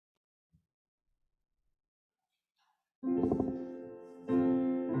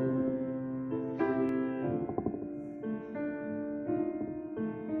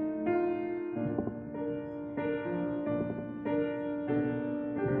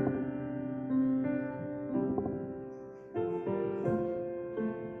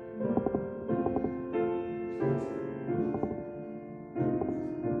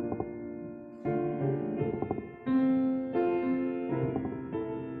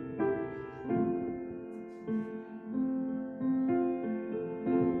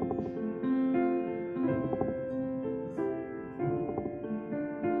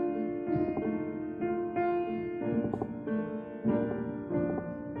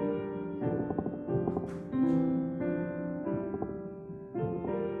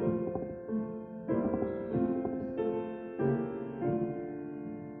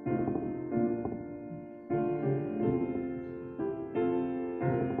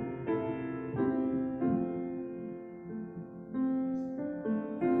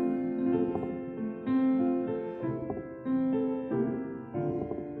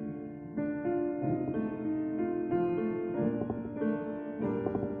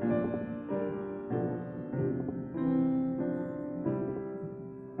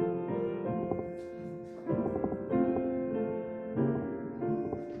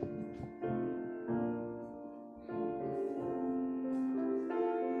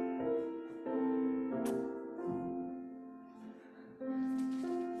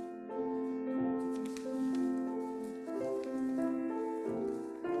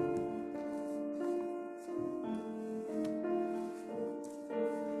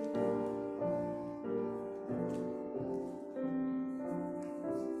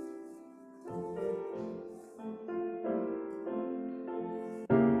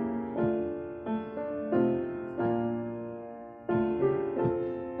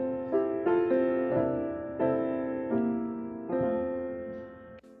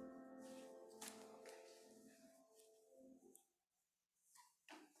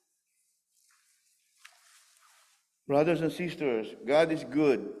Brothers and sisters, God is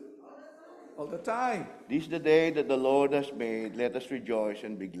good. All the time. This is the day that the Lord has made. Let us rejoice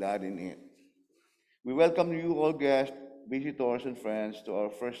and be glad in it. We welcome you, all guests, visitors, and friends, to our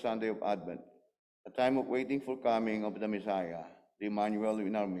first Sunday of Advent, a time of waiting for coming of the Messiah, the Emmanuel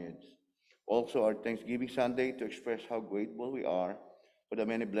in our midst. Also, our Thanksgiving Sunday to express how grateful we are for the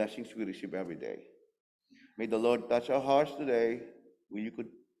many blessings we receive every day. May the Lord touch our hearts today. Will you could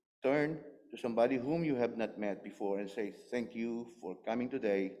turn to somebody whom you have not met before and say, thank you for coming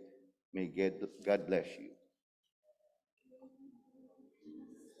today. May God bless you.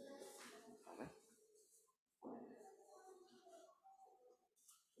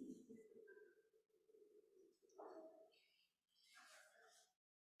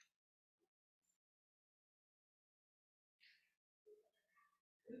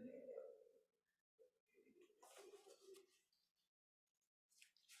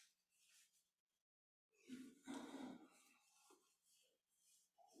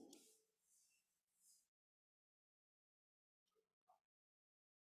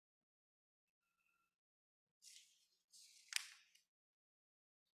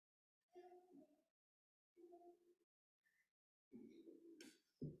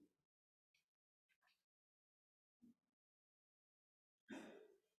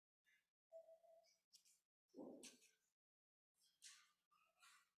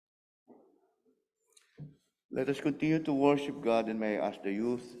 Let us continue to worship God, and may I ask the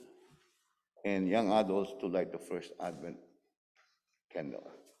youth and young adults to light the first Advent candle.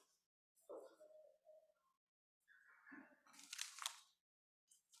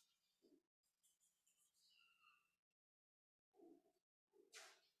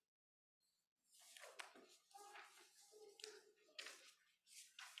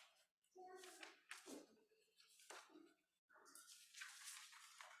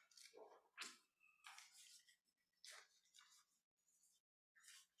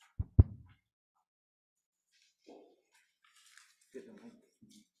 Get the mic.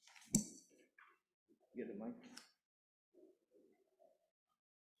 Get the mic.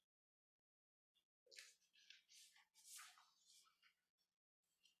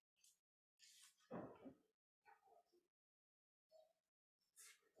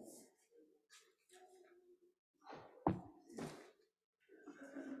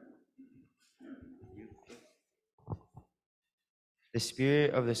 The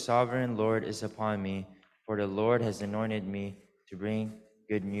Spirit of the Sovereign Lord is upon me, for the Lord has anointed me to bring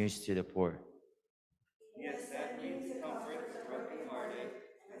good news to the poor. He has sent me to comfort the brokenhearted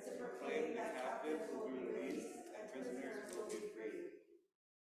and to proclaim the captives will be released and prisoners will be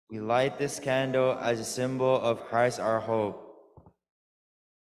free. We light this candle as a symbol of Christ our hope.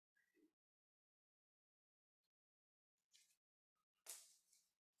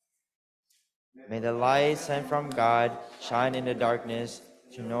 May the light sent from God shine in the darkness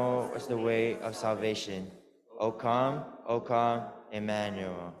to know us the way of salvation. O come,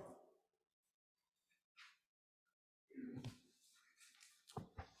 Emmanuel.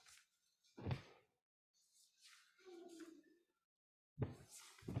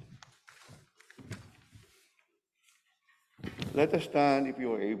 Let us stand, if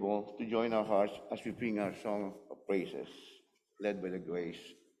you are able, to join our hearts as we sing our song of praises, led by the Grace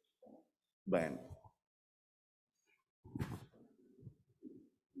Band.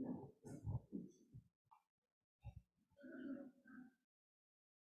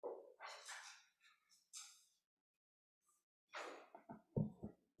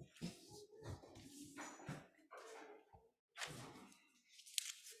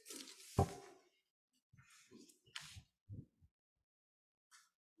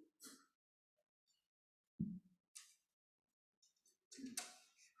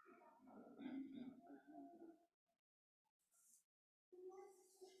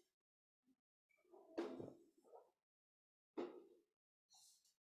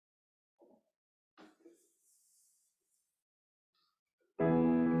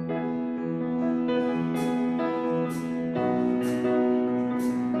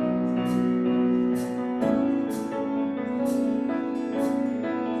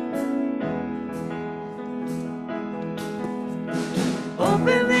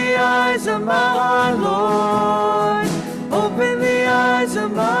 Open the eyes of my heart, Lord. Open the eyes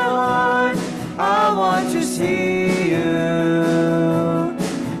of my heart. I want to see you.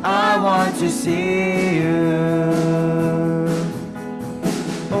 I want to see you.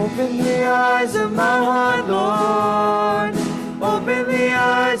 Open the eyes of my heart, Lord. Open the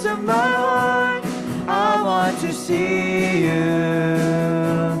eyes of my heart. I want to see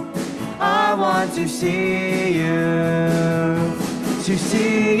you. I want to see you. To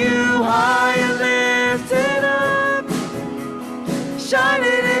see you high and lifted up,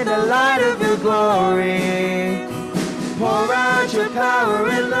 shining in the light of your glory. Pour out your power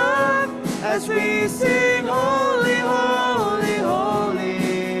and love as we sing, holy, holy,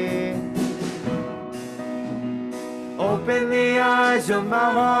 holy. Open the eyes of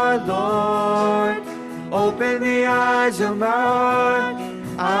my heart, Lord. Open the eyes of my heart.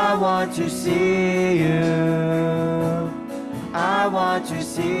 I want to see you. I want to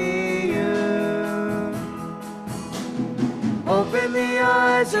see you. Open the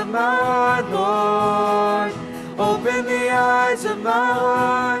eyes of my heart, Lord. Open the eyes of my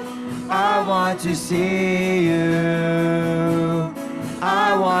heart. I want to see you.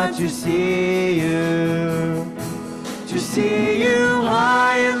 I want to see you. To see you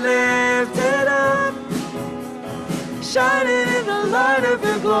high and lifted up, shining in the light of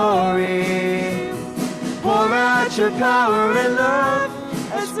your glory. Pour out your power and love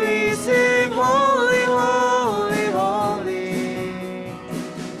as we sing, holy, holy, holy.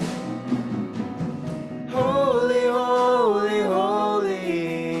 Holy, holy,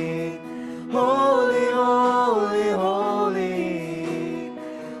 holy. Holy, holy, holy.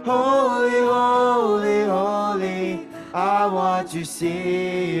 Holy, holy, holy. I want to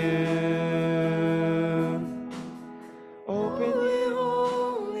see you. Open the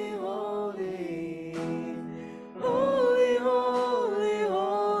holy, holy. Holy, holy,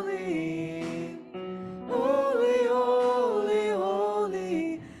 holy. Holy, holy,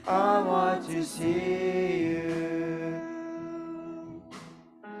 holy. I want to see you.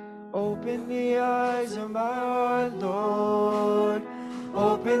 Open the eyes of my heart, Lord.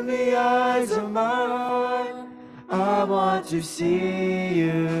 Open the eyes of my heart. I want to see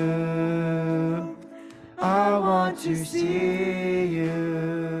you. I want to see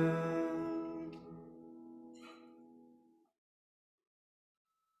you.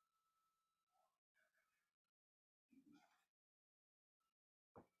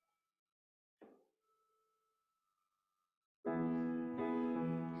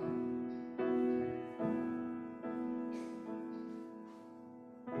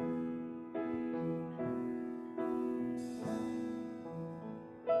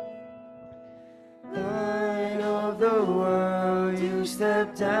 Light of the world, you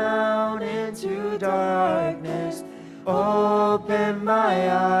step down into darkness. Open my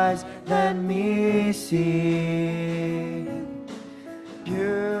eyes, let me see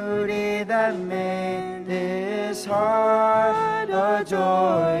beauty that made this heart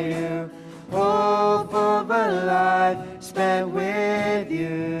adore you. Hope of a life spent with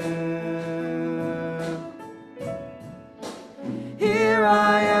you. Here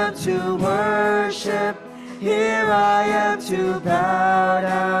I am to bow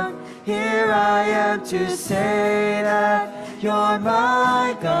down. Here I am to say that you're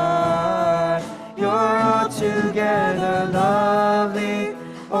my God. You're altogether lovely,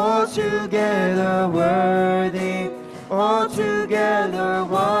 altogether worthy, altogether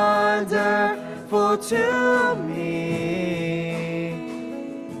wonderful to me.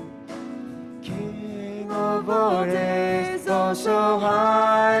 King of all days, oh so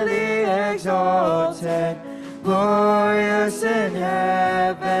highly exalted, glorious in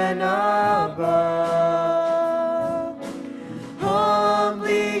heaven above.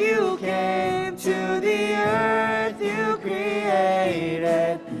 Humbly you came to the earth you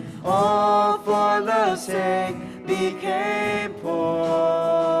created, all for love's sake became poor.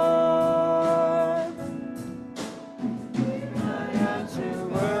 I am to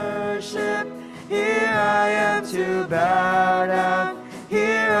worship, here I am to bow down,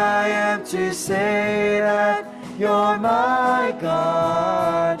 here I am to say that you're my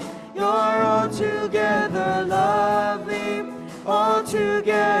God. You're altogether lovely,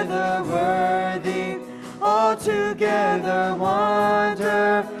 altogether worthy, altogether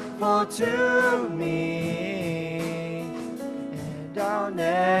wonderful to me. And I'll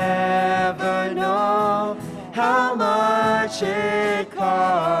never know how much it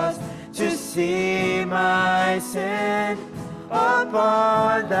costs to see my sin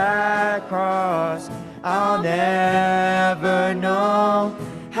upon that cross. I'll never know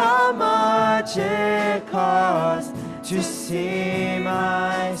how much it costs to see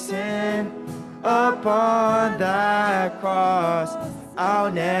my sin upon that cross.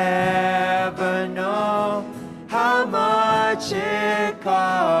 I'll never know how much it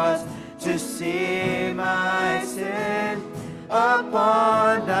costs to see my sin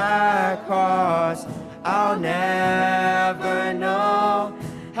upon that cross. I'll never know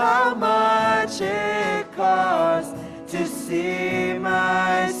how much it costs to see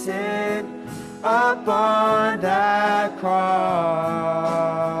my sin upon that cross.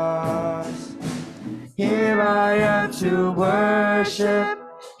 Here I am to worship,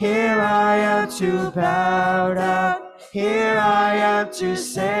 here I am to bow down, here I am to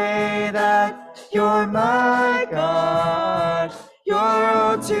say that you're my God. You're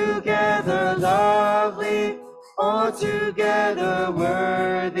altogether lovely, altogether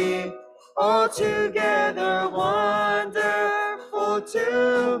worthy, altogether wonderful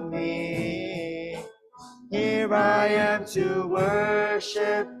to me. Here I am to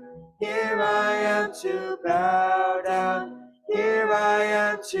worship, here I am to bow down, here I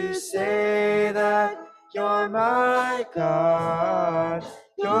am to say that you're my God.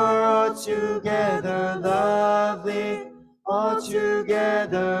 You're altogether lovely,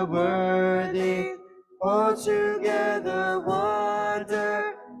 altogether worthy, altogether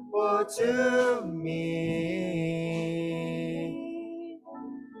wonderful to me.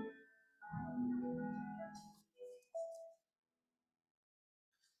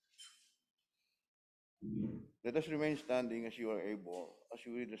 Let us remain standing as you are able, as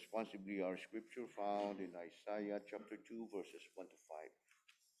you read responsibly our scripture found in Isaiah chapter 2, verses 1 to 5.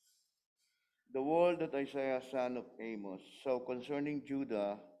 The word that Isaiah son of Amos saw concerning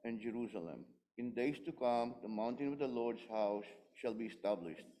Judah and Jerusalem. In days to come, the mountain of the Lord's house shall be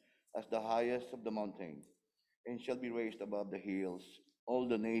established as the highest of the mountains, and shall be raised above the hills. All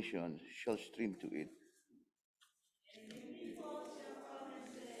the nations shall stream to it.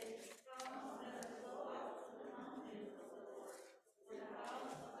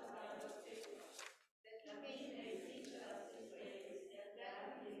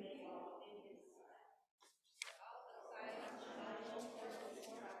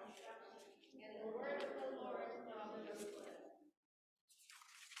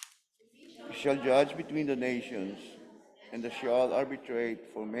 He shall judge between the nations, and shall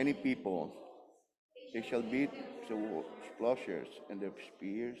arbitrate for many people. They shall beat the plowshares and their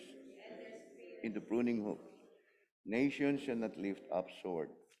spears into pruning hooks. Nation shall not lift up sword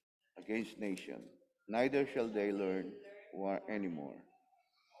against nation, neither shall they learn war anymore.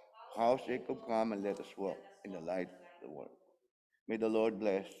 House Jacob, come and let us walk in the light of the world. May the Lord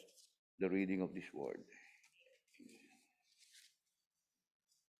bless the reading of this word.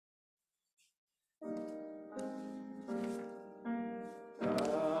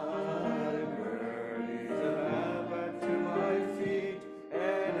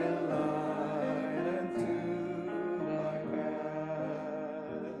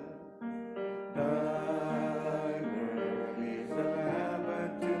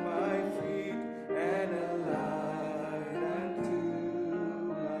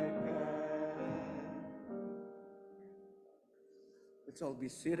 Let's all be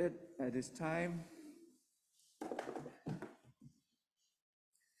seated at this time.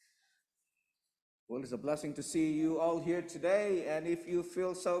 Well, it's a blessing to see you all here today. And if you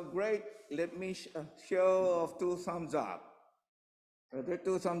feel so great, let me show of two thumbs up. Are there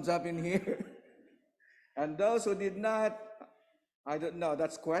two thumbs up in here? And those who did not, I don't know,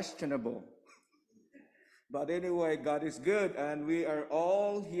 that's questionable. But anyway, God is good, and we are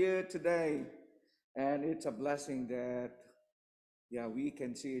all here today. And it's a blessing that, yeah, we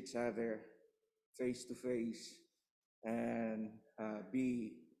can see each other face to face and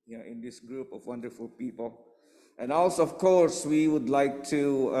be, in this group of wonderful people. And also, of course, we would like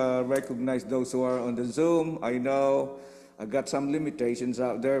to recognize those who are on the Zoom. I know I got some limitations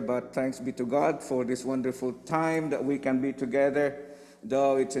out there, but thanks be to God for this wonderful time that we can be together.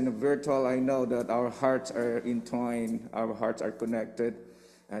 Though it's in a virtual, I know that our hearts are entwined, our hearts are connected,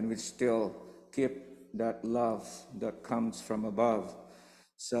 and we still keep that love that comes from above.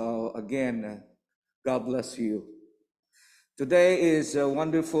 So again, God bless you. Today is a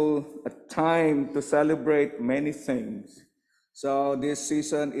wonderful time to celebrate many things. So this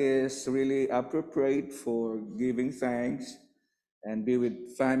season is really appropriate for giving thanks and be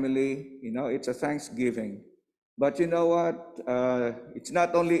with family. It's a Thanksgiving. But you know what? It's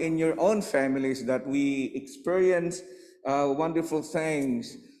not only in your own families that we experience wonderful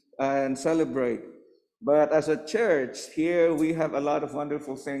things and celebrate. But as a church, here we have a lot of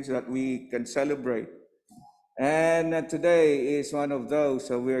wonderful things that we can celebrate. And today is one of those.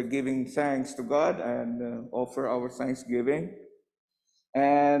 So we are giving thanks to God and offer our thanksgiving.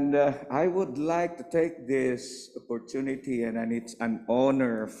 And I would like to take this opportunity, and it's an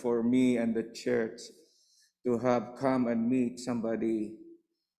honor for me and the church to have come and meet somebody.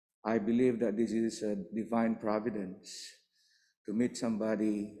 I believe that this is a divine providence, to meet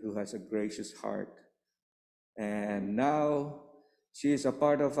somebody who has a gracious heart. And now she is a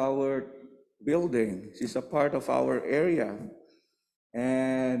part of our building. She's a part of our area.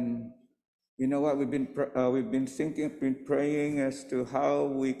 And you know what? We've been thinking, been praying as to how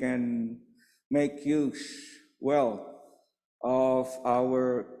we can make use of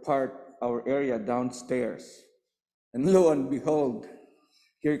our area downstairs. And lo and behold,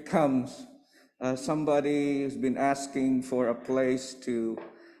 here comes somebody who's been asking for a place to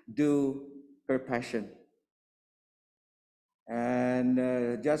do her passion.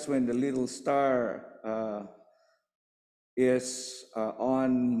 And just when the little star is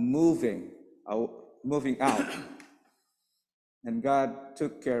on moving out, and God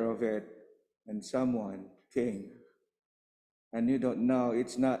took care of it, and someone came. And you don't know,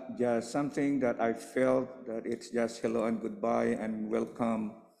 it's not just something that I felt that it's just hello and goodbye and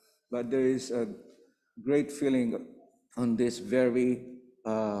welcome, but there is a great feeling on this very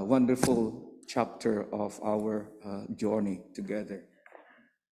wonderful chapter of our journey together.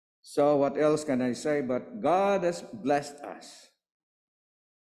 So what else can I say? But God has blessed us,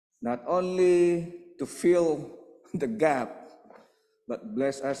 not only to fill the gap, but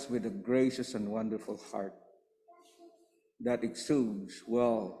bless us with a gracious and wonderful heart that exudes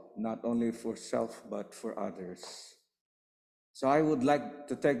not only for self, but for others. So I would like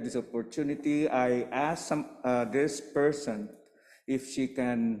to take this opportunity. I asked this person if she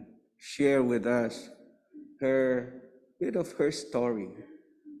can share with us her bit of her story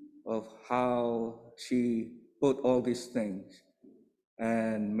of how she put all these things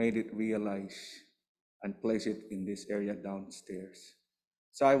and made it realize and place it in this area downstairs.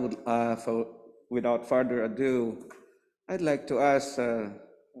 So I would, without further ado, I'd like to ask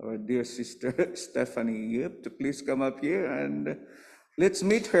our dear sister Stephanie Yip to please come up here and let's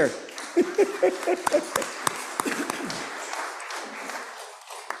meet her.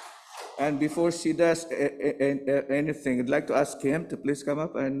 And before she does anything, I'd like to ask him to please come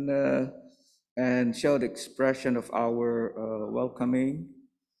up and show the expression of our welcoming.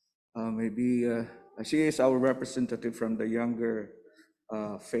 Maybe she is our representative from the younger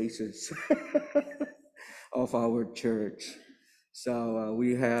faces of our church. So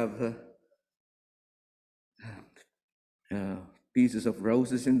we have pieces of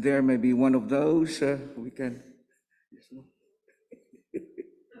roses in there. Maybe one of those we can.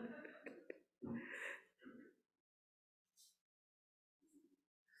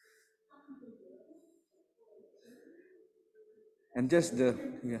 And just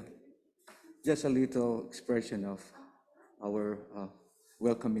just a little expression of our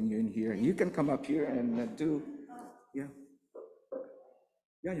welcoming you in here. You can come up here and do, your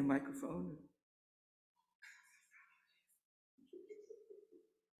microphone.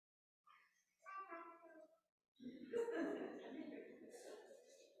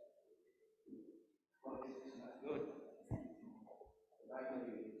 Good.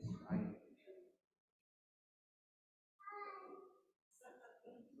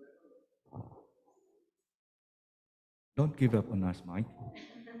 Don't give up on us, Mike.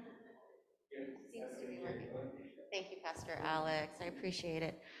 Seems to be working. Thank you, Pastor Alex. I appreciate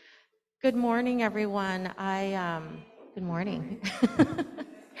it. Good morning, everyone. Good morning.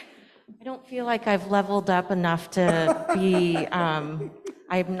 I don't feel like I've leveled up enough to be, I'm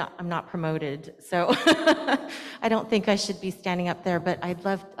not promoted, so I don't think I should be standing up there, but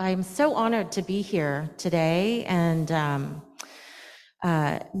I'm so honored to be here today and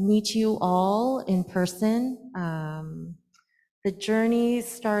meet you all in person. The journey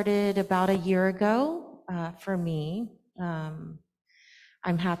started about a year ago for me. I'm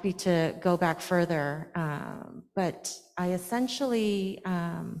happy to go back further, but I essentially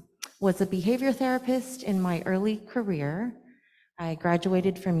was a behavior therapist in my early career. I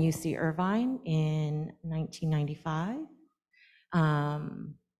graduated from UC Irvine in 1995.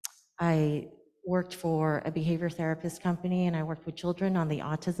 I worked for a behavior therapist company, and I worked with children on the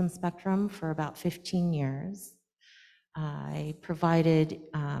autism spectrum for about 15 years. I provided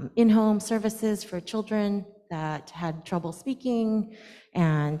in-home services for children that had trouble speaking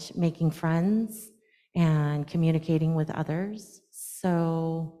and making friends and communicating with others.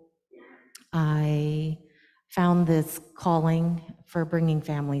 So I found this calling for bringing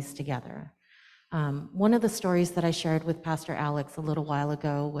families together. One of the stories that I shared with Pastor Alex a little while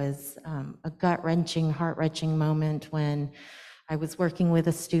ago was a gut-wrenching, heart-wrenching moment when I was working with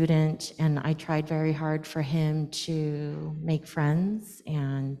a student and I tried very hard for him to make friends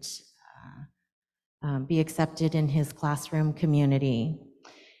and be accepted in his classroom community.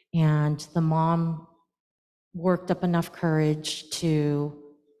 And the mom worked up enough courage to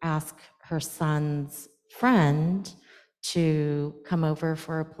ask her son's friend to come over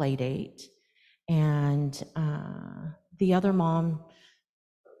for a play date. And the other mom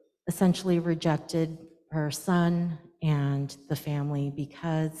essentially rejected her son and the family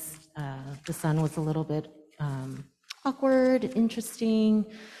because the son was a little bit awkward, interesting,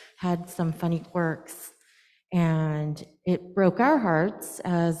 had some funny quirks. And it broke our hearts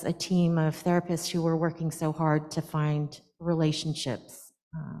as a team of therapists who were working so hard to find relationships.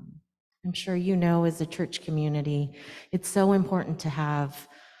 I'm sure you know, as a church community, it's so important to have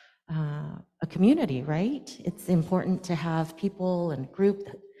a community, right? It's important to have people and group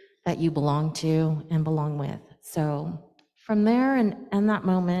that you belong to and belong with. So from there and that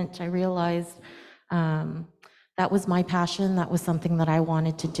moment, I realized that was my passion. That was something that I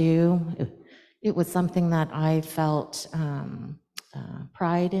wanted to do. It was something that I felt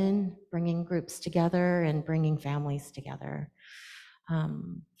pride in, bringing groups together and bringing families together.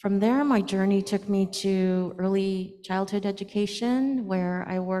 From there, my journey took me to early childhood education, where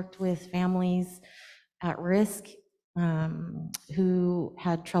I worked with families at risk who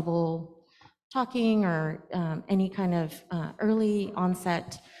had trouble talking or any kind of early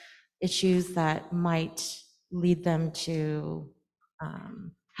onset issues that might lead them to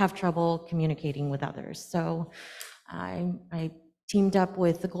have trouble communicating with others. So I teamed up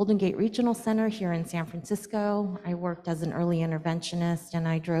with the Golden Gate Regional Center here in San Francisco. I worked as an early interventionist, and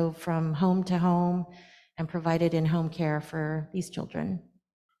I drove from home to home and provided in-home care for these children.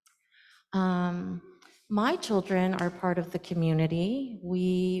 My children are part of the community.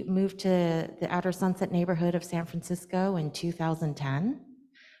 We moved to the Outer Sunset neighborhood of San Francisco in 2010.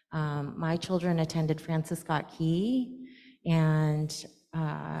 My children attended Francis Scott Key, and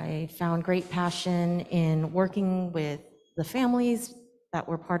I found great passion in working with the families that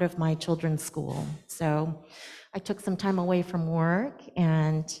were part of my children's school. So I took some time away from work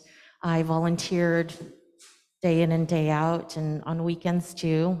and I volunteered day in and day out, and on weekends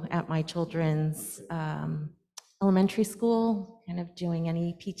too, at my children's elementary school, kind of doing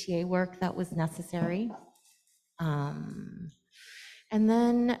any PTA work that was necessary. And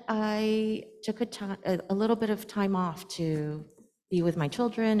then I took a little bit of time off to be with my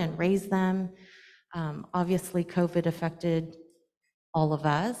children and raise them. Obviously, COVID affected all of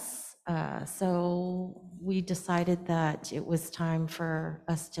us. So we decided that it was time for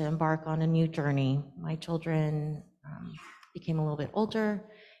us to embark on a new journey. My children became a little bit older,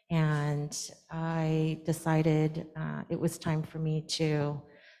 and I decided it was time for me to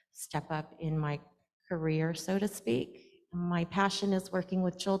step up in my career, so to speak. My passion is working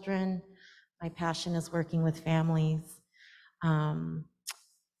with children. My passion is working with families.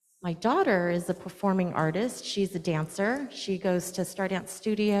 My daughter is a performing artist. She's a dancer. She goes to Star Dance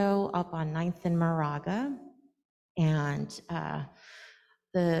Studio up on 9th and Moraga. And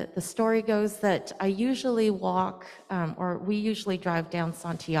the story goes that I usually walk, or we usually drive down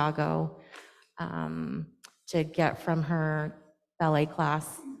Santiago to get from her ballet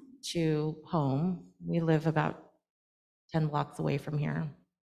class to home. We live about 10 blocks away from here.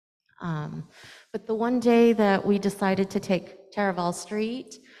 But the one day that we decided to take Taraval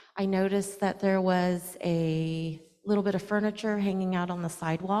Street, I noticed that there was a little bit of furniture hanging out on the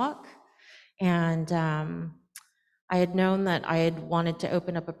sidewalk. And I had known that I had wanted to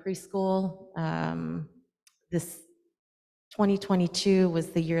open up a preschool. This 2022 was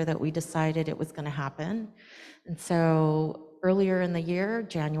the year that we decided it was going to happen. And so earlier in the year,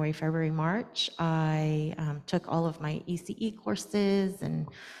 January, February, March, I took all of my ECE courses and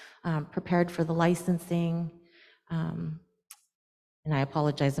prepared for the licensing. And I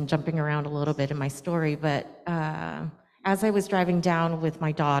apologize, I'm jumping around a little bit in my story, but as I was driving down with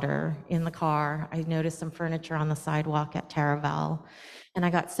my daughter in the car, I noticed some furniture on the sidewalk at Taraval, and I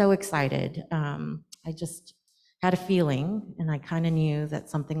got so excited. I just had a feeling, and I kind of knew that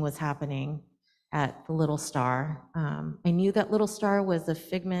something was happening at the Little Star. I knew that Little Star was a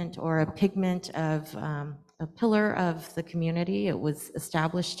figment or a pigment of a pillar of the community. It was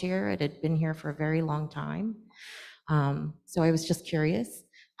established here. It had been here for a very long time. So I was just curious.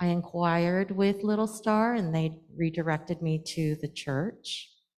 I inquired with Little Star and they redirected me to the church.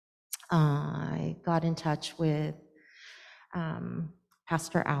 I got in touch with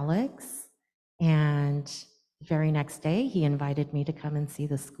Pastor Alex, and the very next day he invited me to come and see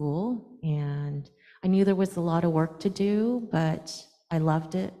the school. And I knew there was a lot of work to do, but I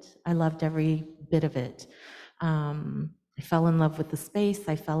loved it. I loved every bit of it. I fell in love with the space.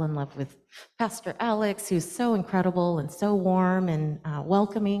 I fell in love with Pastor Alex, who's so incredible and so warm and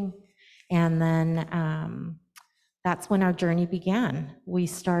welcoming. And then that's when our journey began. We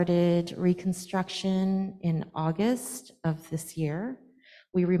started reconstruction in August of this year.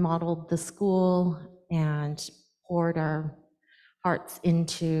 We remodeled the school and poured our hearts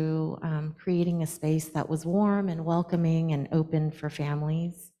into creating a space that was warm and welcoming and open for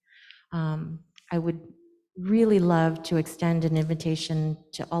families. I would really love to extend an invitation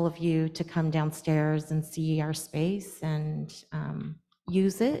to all of you to come downstairs and see our space and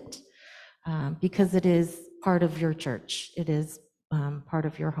use it because it is part of your church. It is part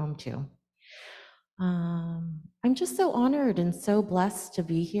of your home too. I'm just so honored and so blessed to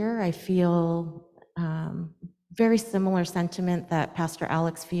be here. I feel very similar sentiment that Pastor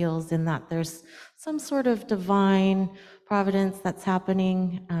Alex feels, in that there's some sort of divine providence that's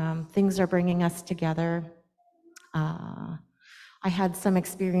happening. Things are bringing us together. I had some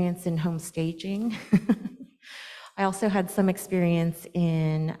experience in home staging. I also had some experience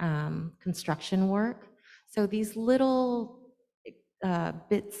in construction work. So these little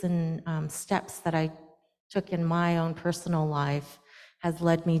bits and steps that I took in my own personal life has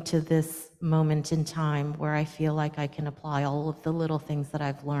led me to this moment in time where I feel like I can apply all of the little things that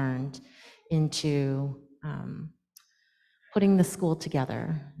I've learned into putting the school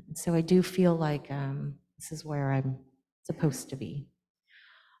together. So I do feel like this is where I'm supposed to be.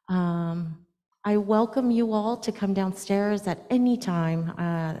 I welcome you all to come downstairs at any time.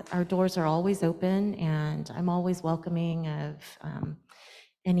 Our doors are always open, and I'm always welcoming of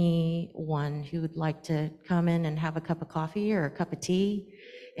anyone who would like to come in and have a cup of coffee or a cup of tea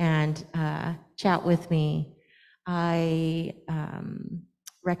and chat with me. I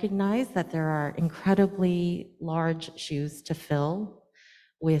recognize that there are incredibly large shoes to fill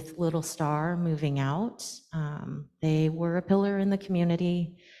with Little Star moving out. They were a pillar in the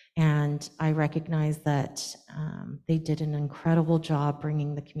community, and I recognize that they did an incredible job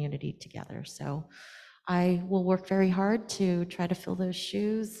bringing the community together. So I will work very hard to try to fill those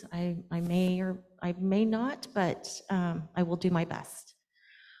shoes. I may or I may not, but I will do my best.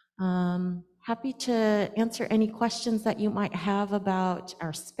 Happy to answer any questions that you might have about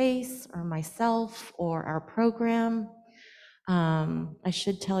our space or myself or our program. I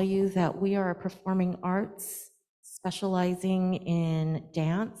should tell you that we are a performing arts specializing in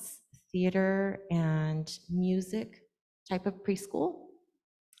dance, theater, and music type of preschool.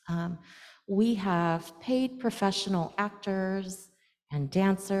 We have paid professional actors and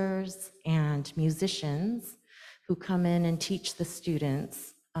dancers and musicians who come in and teach the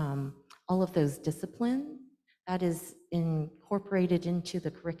students all of those disciplines. That is incorporated into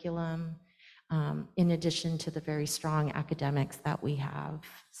the curriculum, in addition to the very strong academics that we have.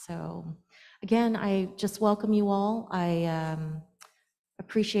 So again, I just welcome you all. I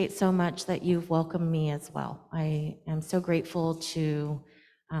appreciate so much that you've welcomed me as well. I am so grateful to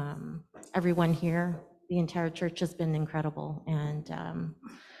everyone here. The entire church has been incredible, and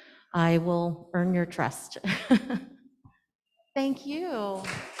I will earn your trust. Thank you.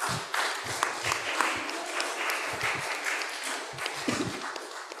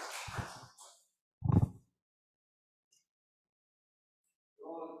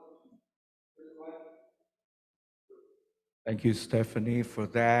 Thank you, Stephanie, for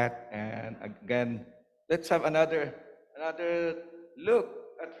that. And again, let's have another look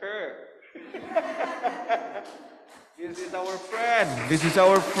at her. This is our friend. This is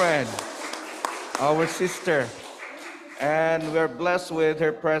our friend, our sister. And we're blessed with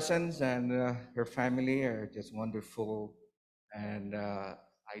her presence, and her family are just wonderful. And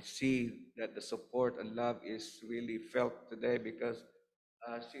I see that the support and love is really felt today because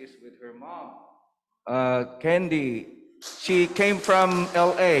she is with her mom. Candy, she came from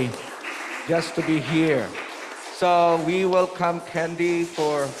LA just to be here. So we welcome Candy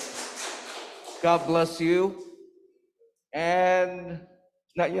for God bless you. And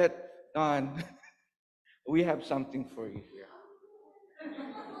not yet done. We have something for you here.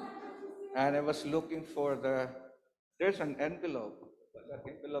 And I was looking for there's an envelope, but that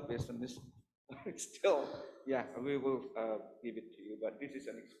envelope is on this, it's still, yeah, we will give it to you, but this is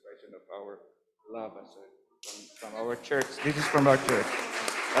an expression of our love from our church. This is from our church.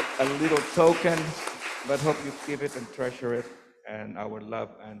 A little token, but hope you keep it and treasure it, and our love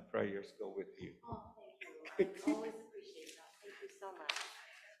and prayers go with you. Oh, thank you. Always appreciate that. Thank you so much.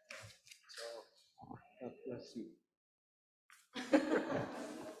 God bless you.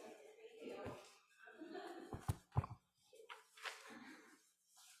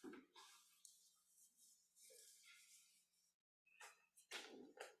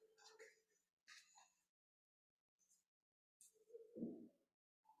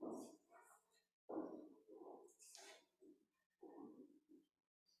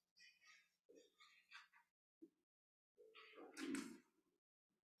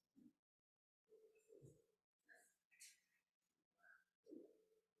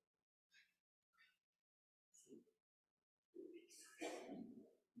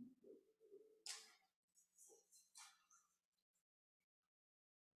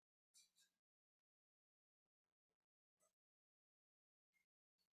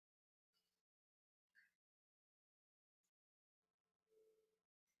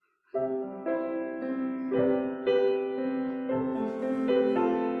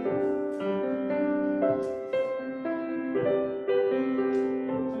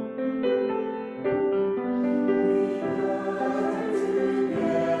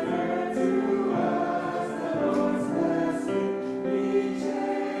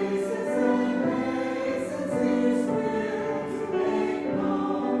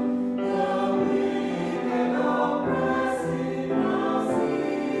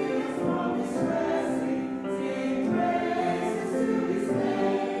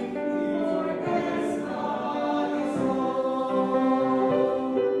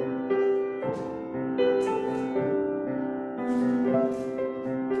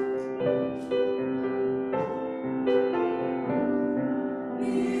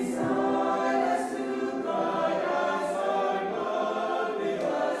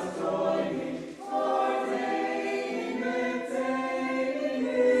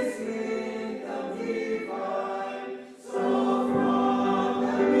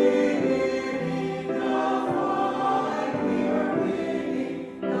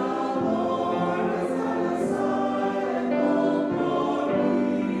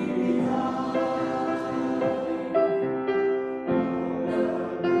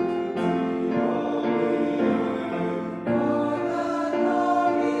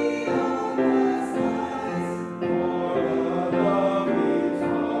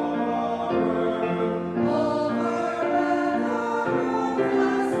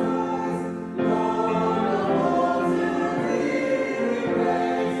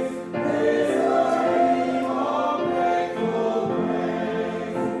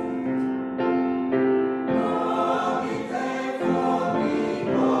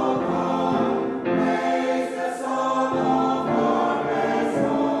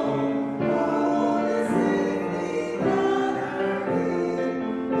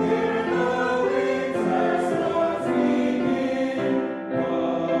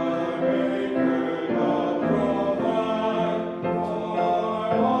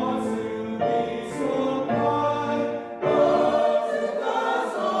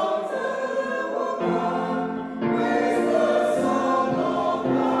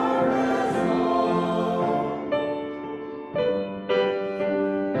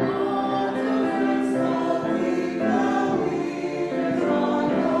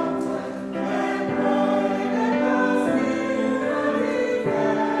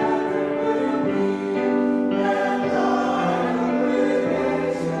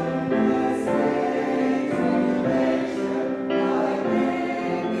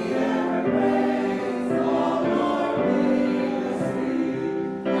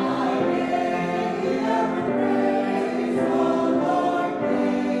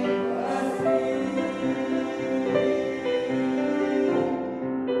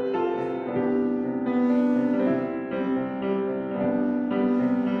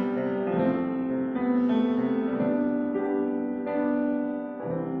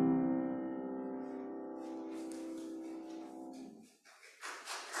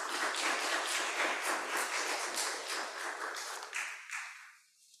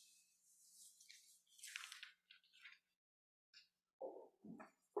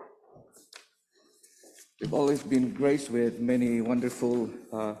 We've always been graced with many wonderful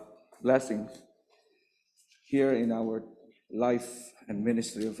blessings here in our life and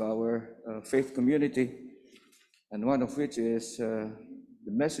ministry of our faith community, and one of which is the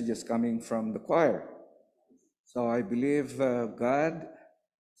messages coming from the choir. So I believe God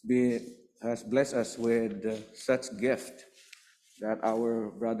has blessed us with such gift that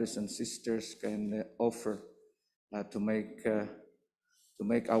our brothers and sisters can offer to make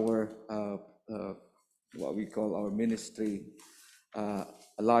our what we call our ministry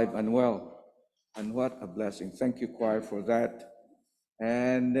alive and well. And what a blessing! Thank you, choir, for that.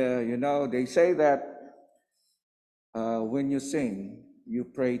 And they say that when you sing, you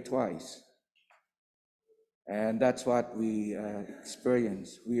pray twice. And that's what we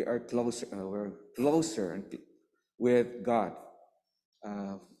experience. We're closer with God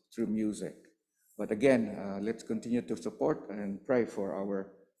through music. But again, let's continue to support and pray for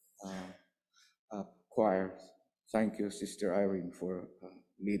our choir. Thank you, Sister Irene, for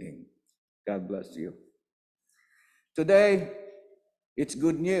leading. God bless you. Today, it's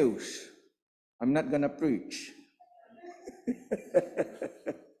good news. I'm not going to preach.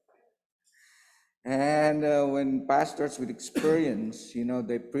 And when pastors with experience,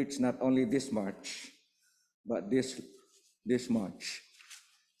 they preach not only this much, but this much.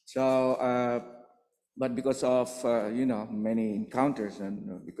 So, but because of many encounters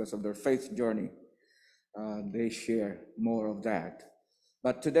and because of their faith journey, they share more of that.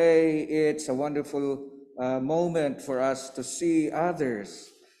 But today, it's a wonderful moment for us to see others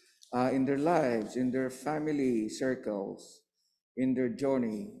in their lives, in their family circles, in their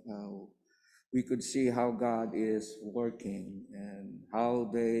journey. We could see how God is working and how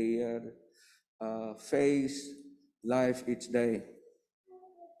they face life each day.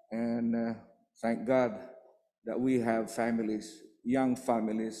 And thank God that we have families, young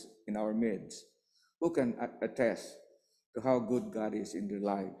families in our midst who can attest to how good God is in their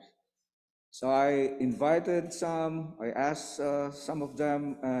lives. So I invited some, I asked some of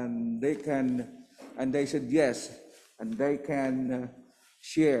them, and they said yes, and they can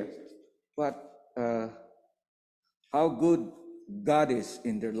share how good God is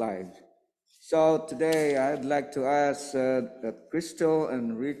in their lives. So today I'd like to ask Crystal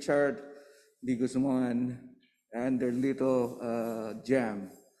and Richard Di Guzman and their little gem,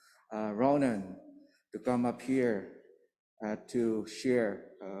 Ronan, to come up here to share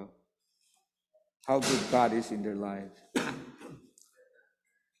how good God is in their lives.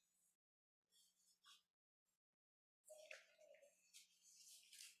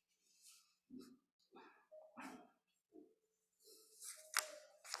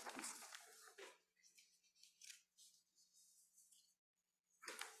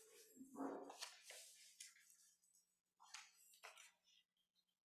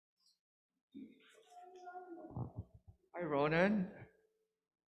 Hi, Ronan.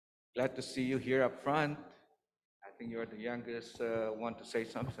 Glad to see you here up front. I think you're the youngest one to say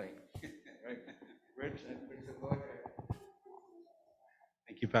something. Right? Rich and Crystal, go ahead.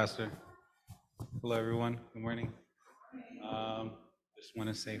 Thank you, Pastor. Hello, everyone. Good morning. Just want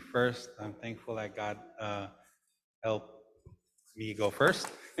to say first, I'm thankful that God helped me go first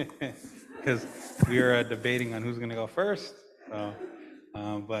because we were debating on who's going to go first. So,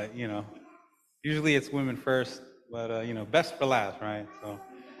 but usually it's women first, but best for last, right?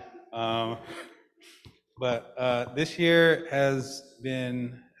 So, but this year has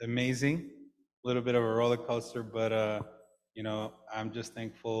been amazing. A little bit of a roller coaster, but I'm just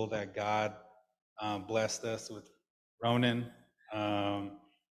thankful that God blessed us with Ronan, a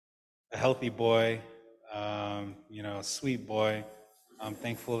healthy boy, a sweet boy. I'm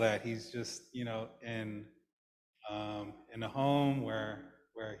thankful that he's just in a home where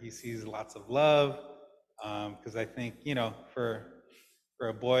he sees lots of love. Because I think for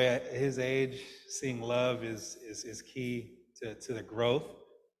a boy at his age, seeing love is key to the growth.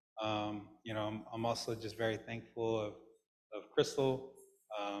 I'm also just very thankful of Crystal,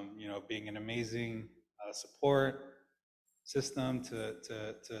 being an amazing support system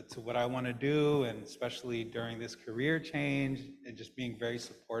to what I want to do, and especially during this career change, and just being very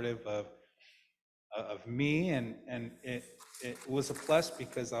supportive of me, and it was a plus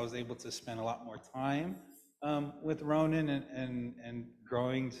because I was able to spend a lot more time with Ronan and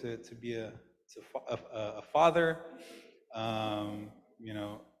growing to be a father. I'm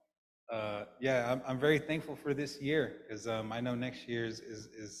very thankful for this year because I know next year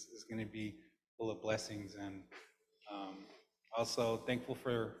is going to be full of blessings, and also thankful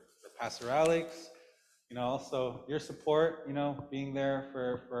for Pastor Alex. Also your support. Being there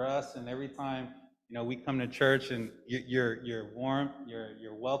for us, and every time we come to church, and you're warm,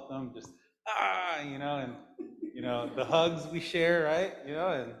 you're welcome. Just and the hugs we share, right?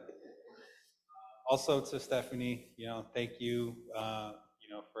 And also to Stephanie, thank you,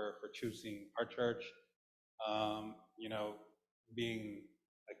 for choosing our church. You know, being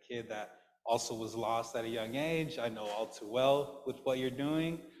a kid that also was lost at a young age, I know all too well with what you're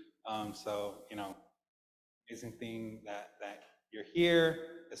doing. So, amazing thing that you're here,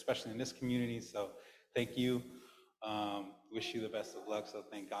 especially in this community. So, thank you. Wish you the best of luck. So,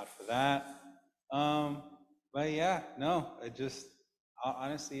 thank God for that. Um, but yeah, no,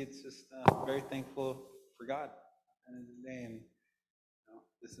 honestly, it's just very thankful for God at the end of the day, and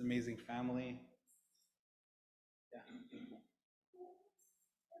this amazing family. Yeah.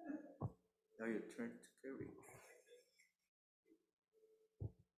 Now your turn to carry.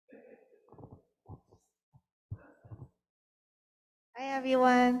 Hi,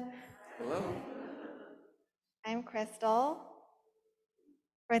 everyone. Hello. I'm Crystal.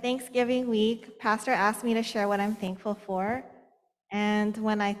 For Thanksgiving week, Pastor asked me to share what I'm thankful for. And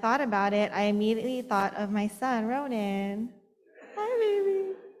when I thought about it, I immediately thought of my son, Ronan. Hi,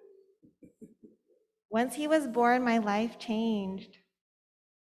 baby. Once he was born, my life changed.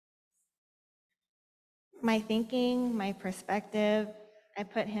 My thinking, my perspective, I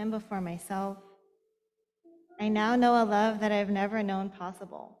put him before myself. I now know a love that I've never known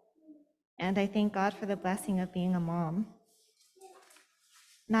possible. And I thank God for the blessing of being a mom.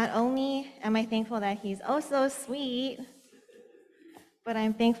 Not only am I thankful that he's oh so sweet, but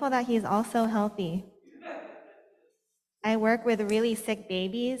I'm thankful that he's also healthy. I work with really sick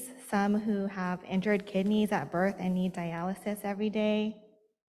babies, some who have injured kidneys at birth and need dialysis every day,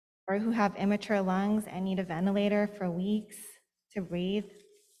 or who have immature lungs and need a ventilator for weeks to breathe,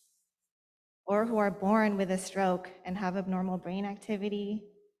 or who are born with a stroke and have abnormal brain activity,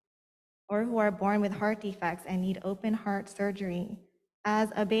 or who are born with heart defects and need open heart surgery as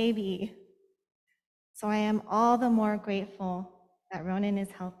a baby. So I am all the more grateful that Ronan is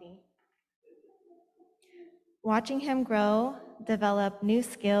healthy. Watching him grow, develop new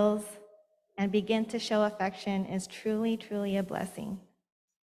skills, and begin to show affection is truly, truly a blessing.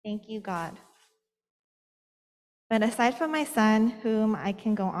 Thank you, God. But aside from my son, whom I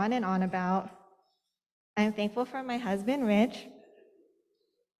can go on and on about, I'm thankful for my husband, Rich.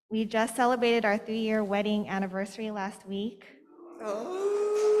 We just celebrated our 3-year wedding anniversary last week.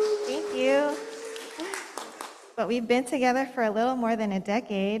 Oh. Thank you. But we've been together for a little more than a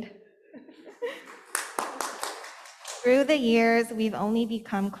decade. Through the years, we've only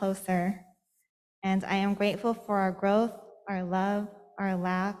become closer, and I am grateful for our growth, our love, our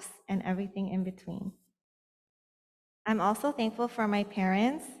laughs, and everything in between. I'm also thankful for my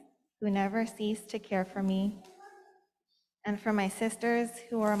parents, who never cease to care for me, and for my sisters,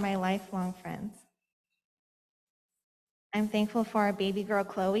 who are my lifelong friends. I'm thankful for our baby girl,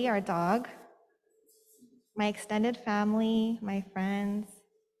 Chloe, our dog, my extended family, my friends,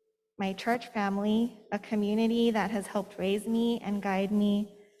 my church family, a community that has helped raise me and guide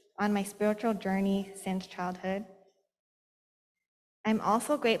me on my spiritual journey since childhood. I'm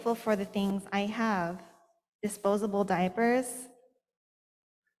also grateful for the things I have: disposable diapers,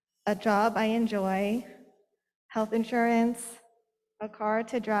 a job I enjoy, health insurance, a car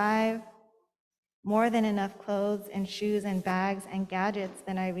to drive, more than enough clothes and shoes and bags and gadgets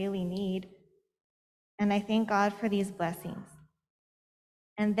than I really need. And I thank God for these blessings.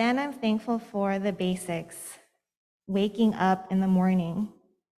 And then I'm thankful for the basics: waking up in the morning,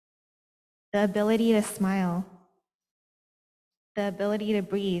 the ability to smile, the ability to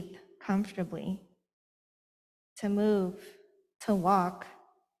breathe comfortably, to move, to walk,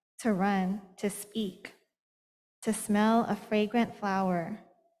 to run, to speak, to smell a fragrant flower,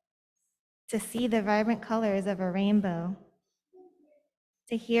 to see the vibrant colors of a rainbow,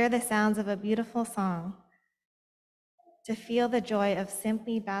 to hear the sounds of a beautiful song, to feel the joy of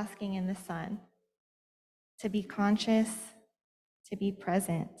simply basking in the sun, to be conscious, to be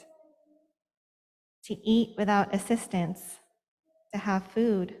present, to eat without assistance, to have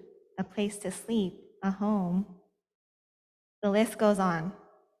food, a place to sleep, a home. The list goes on.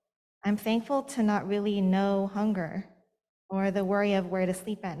 I'm thankful to not really know hunger, or the worry of where to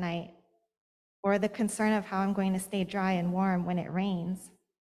sleep at night, or the concern of how I'm going to stay dry and warm when it rains.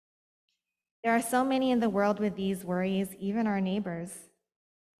 There are so many in the world with these worries, even our neighbors.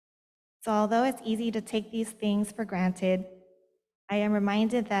 So although it's easy to take these things for granted, I am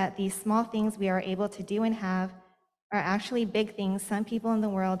reminded that these small things we are able to do and have are actually big things some people in the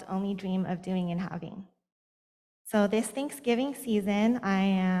world only dream of doing and having. So this Thanksgiving season, I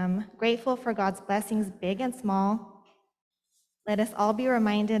am grateful for God's blessings, big and small. Let us all be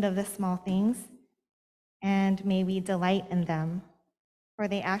reminded of the small things, and may we delight in them. for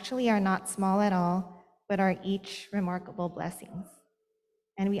they actually are not small at all, but are each remarkable blessings.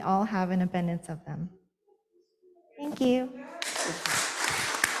 And we all have an abundance of them. Thank you.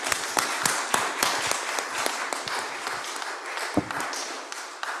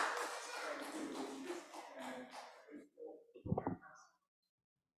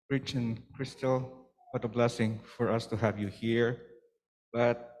 Rich and Crystal, what a blessing for us to have you here.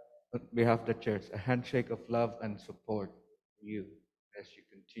 But on behalf of the church, a handshake of love and support for you as you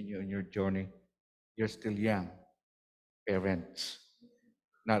continue on your journey. You're still young, parents,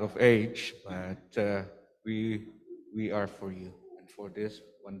 not of age, but we are for you and for this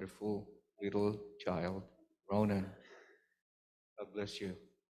wonderful little child, Ronan. God bless you.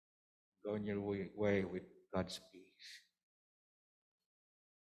 Go on your way with God's peace.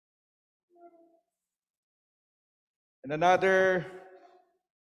 And another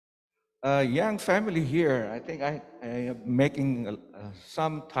young family here. I think I am making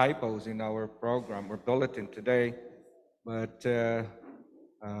some typos in our program or bulletin today, but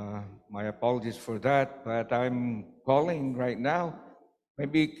my apologies for that. But I'm calling right now.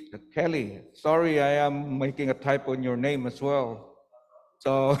 Maybe Kelly. Sorry, I am making a typo in your name as well.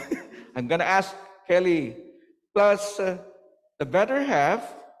 So I'm gonna ask Kelly plus the better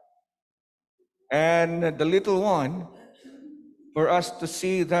half and the little one for us to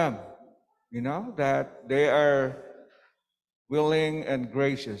see them, that they are willing and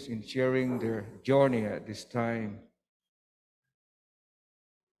gracious in sharing their journey at this time.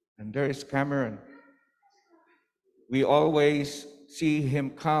 And there is Cameron. We always see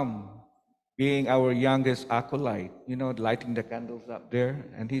him come, being our youngest acolyte, lighting the candles up there,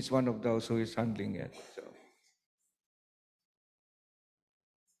 and he's one of those who is handling it. So.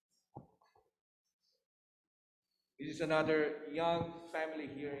 This is another young family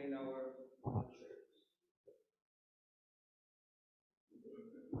here in our church.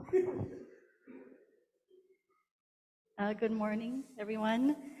 Good morning,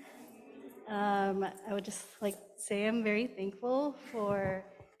 everyone. I would just like to say I'm very thankful for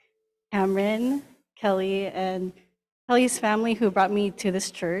Cameron, Kelly, and Kelly's family who brought me to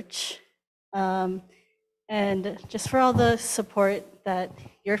this church. And just for all the support that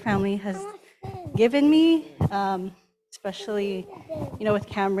your family has given me, especially, with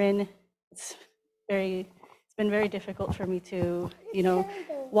Cameron. It's been very difficult for me to,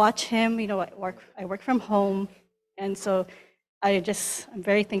 watch him. I work from home. And so I'm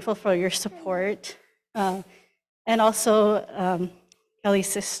very thankful for your support. And also Kelly's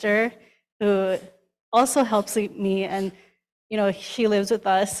sister, who also helps me, and she lives with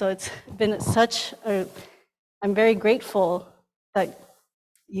us. So it's been I'm very grateful that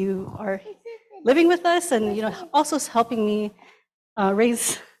you are living with us, and also helping me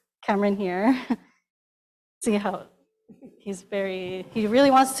raise Cameron here. See how he really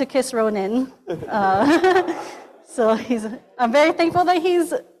wants to kiss Ronan. So I'm very thankful that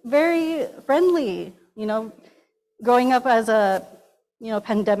he's very friendly. Growing up as a,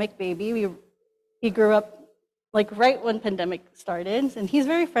 pandemic baby, he grew up like right when pandemic started, and he's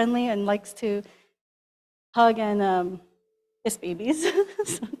very friendly and likes to hug and kiss babies. So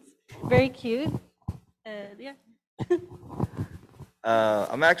it's very cute. And yeah.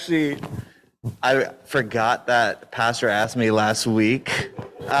 I forgot that Pastor asked me last week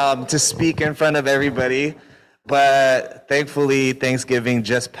to speak in front of everybody, but thankfully Thanksgiving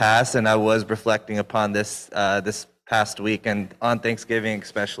just passed, and I was reflecting upon this past week, and on Thanksgiving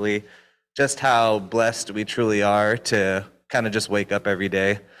especially, just how blessed we truly are to kind of just wake up every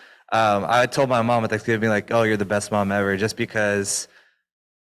day. I told my mom at Thanksgiving, like, "Oh, you're the best mom ever," just because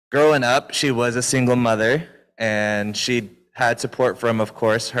growing up, she was a single mother, and she had support from, of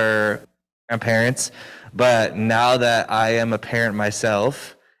course, her parents. But now that I am a parent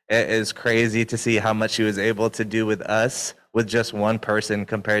myself, it is crazy to see how much she was able to do with us with just one person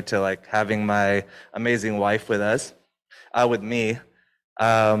compared to like having my amazing wife with us, with me.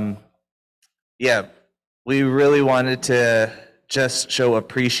 Yeah, we really wanted to just show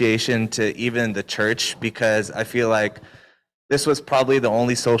appreciation to even the church, because I feel like this was probably the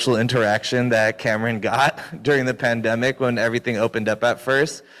only social interaction that Cameron got during the pandemic when everything opened up at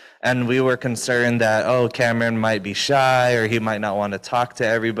first. And we were concerned that, oh, Cameron might be shy, or he might not want to talk to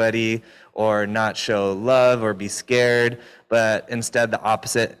everybody, or not show love, or be scared. But instead, the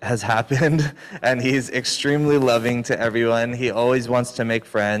opposite has happened, and he's extremely loving to everyone. He always wants to make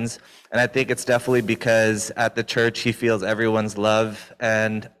friends. And I think it's definitely because at the church, he feels everyone's love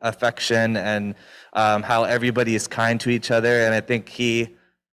and affection, and how everybody is kind to each other. And I think he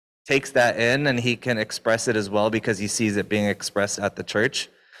takes that in, and he can express it as well because he sees it being expressed at the church.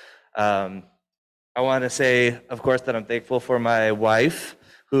 I want to say, of course, that I'm thankful for my wife,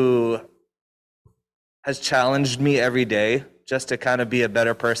 who has challenged me every day just to kind of be a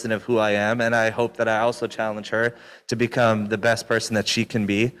better person of who I am. And I hope that I also challenge her to become the best person that she can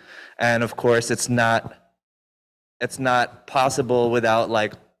be. And of course, it's not possible without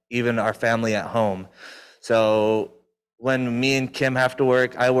like even our family at home. So when me and Kim have to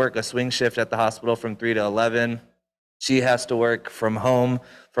work, I work a swing shift at the hospital from 3 to 11. She has to work from home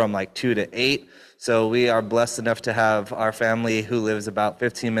from like 2 to 8. So we are blessed enough to have our family who lives about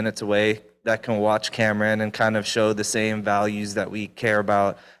 15 minutes away that can watch Cameron and kind of show the same values that we care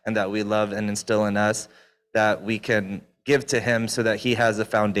about and that we love and instill in us, that we can give to him so that he has a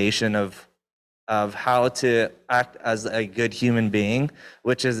foundation of how to act as a good human being,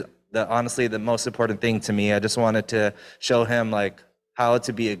 which is honestly the most important thing to me. I just wanted to show him like how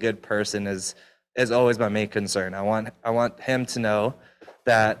to be a good person is always my main concern. I want him to know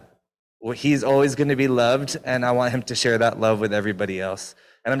that he's always going to be loved, and I want him to share that love with everybody else.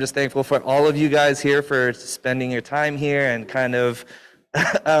 And I'm just thankful for all of you guys here for spending your time here and kind of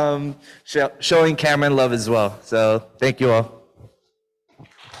showing Cameron love as well. So thank you all.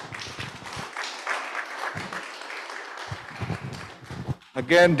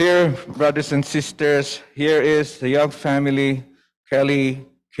 Again, dear brothers and sisters, here is the young family, Kelly,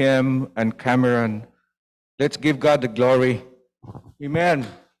 Kim, and Cameron. Let's give God the glory. Amen.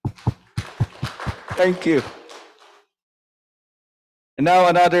 Thank you. And now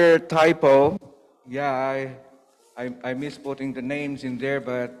another typo. Yeah, I miss putting the names in there,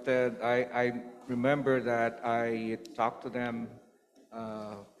 but I remember that I talked to them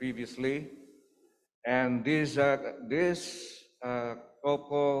previously. And this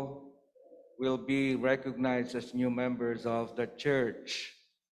couple will be recognized as new members of the church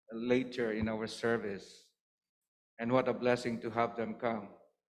later in our service. And what a blessing to have them come.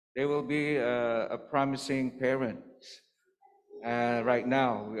 They will be a promising parents. Right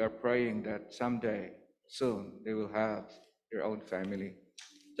now, we are praying that someday, soon, they will have their own family.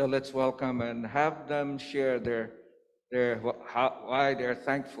 So let's welcome and have them share why they're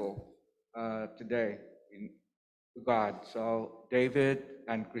thankful today to God. So David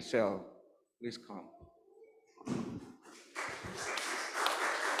and Grisel, please come.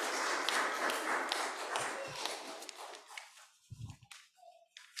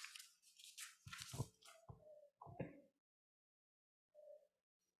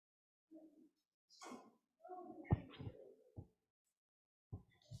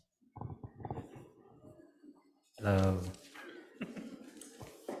 Hello.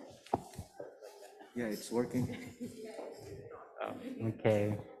 Yeah, it's working.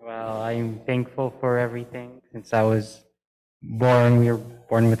 Okay. Well, I'm thankful for everything. Since I was born, we were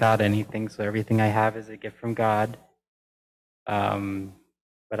born without anything, so everything I have is a gift from God.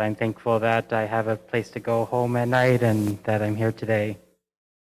 But I'm thankful that I have a place to go home at night and that I'm here today.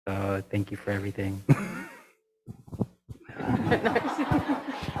 So thank you for everything.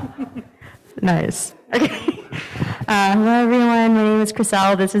 Nice. Okay. Hello, everyone. My name is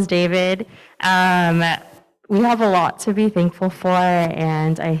Chriselle. This is David. We have a lot to be thankful for,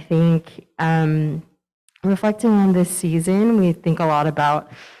 and I think reflecting on this season, we think a lot about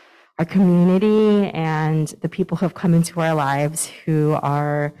our community and the people who have come into our lives who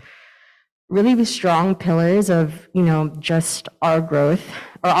are really strong pillars of, just our growth.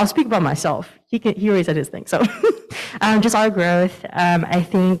 Or I'll speak about myself. He already said his thing. So just our growth. I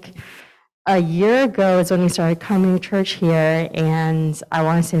think a year ago is when we started coming to church here, and I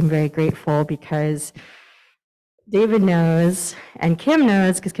want to say I'm very grateful because David knows, and Kim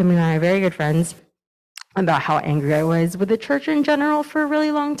knows, because Kim and I are very good friends, about how angry I was with the church in general for a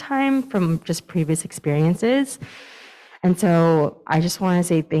really long time from just previous experiences. And so I just want to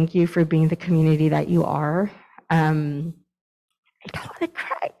say thank you for being the community that you are. I don't want to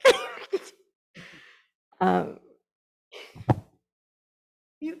cry.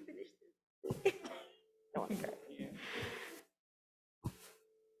 You finished this. I don't want to cry.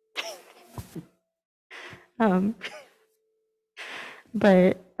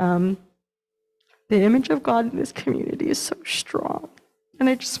 The image of God in this community is so strong. And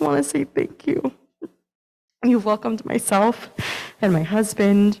I just want to say thank you. You've welcomed myself and my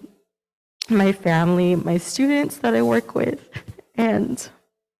husband, my family, my students that I work with. And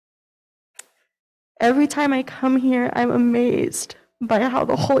every time I come here, I'm amazed by how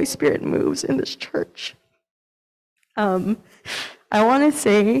the Holy Spirit moves in this church. I want to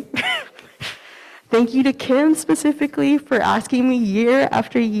say thank you to Kim specifically for asking me year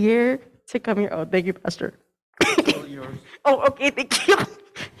after year to come here. Oh, thank you, Pastor. Oh, okay, thank you.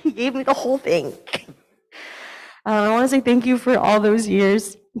 He gave me the whole thing. I want to say thank you for all those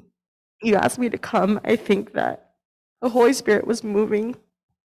years you asked me to come, I think that the Holy Spirit was moving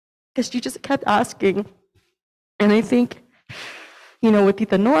because she just kept asking. And I think, with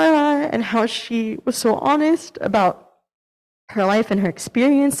Tita Nora and how she was so honest about her life and her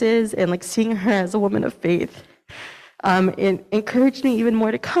experiences and like seeing her as a woman of faith, it encouraged me even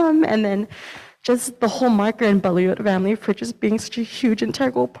more to come. And then just the whole Marker and Baliot family for just being such a huge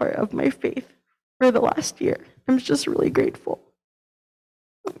integral part of my faith for the last year. I'm just really grateful.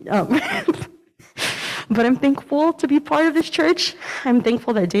 But I'm thankful to be part of this church. I'm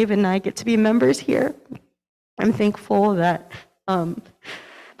thankful that David and I get to be members here. I'm thankful that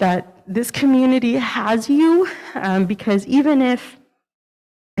that this community has you, because even if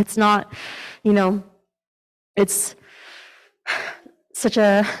it's not, it's such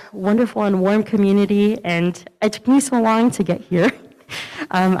a wonderful and warm community, and it took me so long to get here.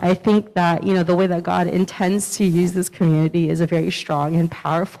 I think that, the way that God intends to use this community is a very strong and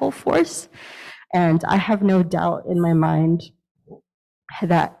powerful force. And I have no doubt in my mind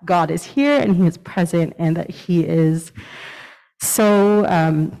that God is here and He is present and that He is so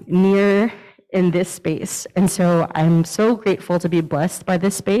near in this space. And so I'm so grateful to be blessed by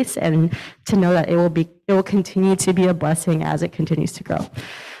this space and to know that it will continue to be a blessing as it continues to grow.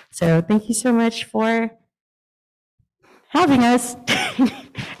 So thank you so much for having us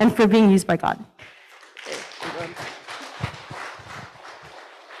and for being used by God.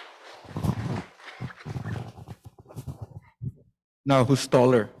 Now, who's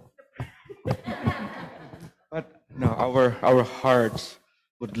taller? But no, our hearts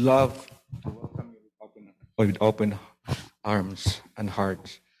would love to welcome you with open arms and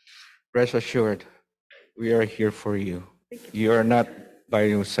hearts. Rest assured, we are here for you. You are not by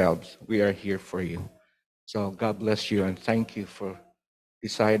yourselves. We are here for you. So God bless you and thank you for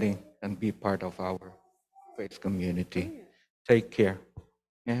deciding and be part of our faith community. Take care.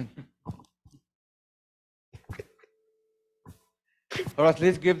 Yeah. All right,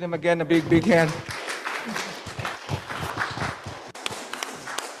 let's give them again a big, big hand.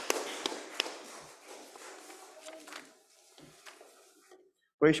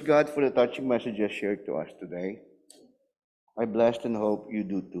 Praise God for the touching messages shared to us today. I blessed and hope you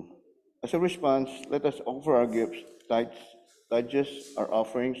do too. As a response, let us offer our gifts, tithes, our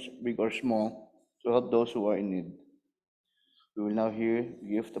offerings, big or small, to help those who are in need. We will now hear the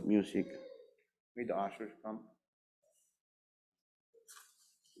gift of music. May the ushers come.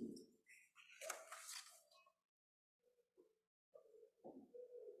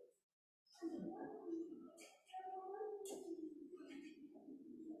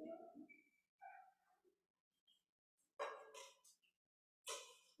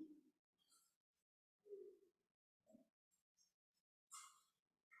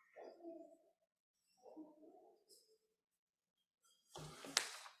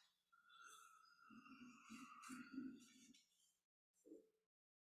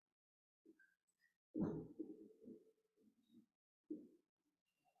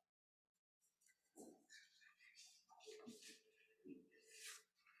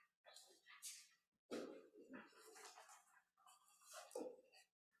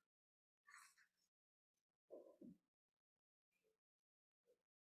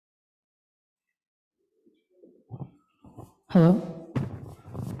 Hello?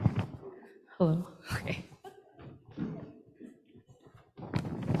 Hello? Okay.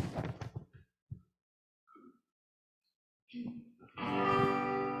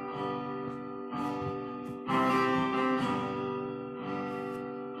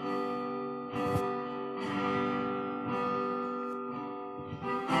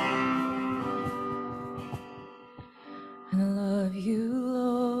 I love you,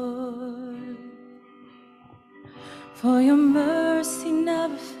 Lord, for your mercy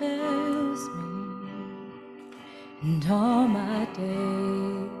never fails me. And all my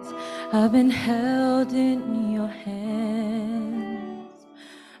days I've been held in your hands.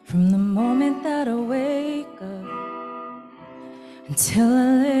 From the moment that I wake up until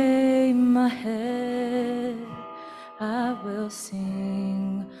I lay my head, I will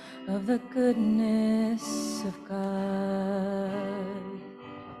sing of the goodness of God.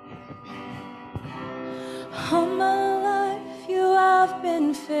 All my life you have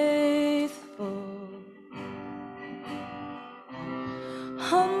been faithful.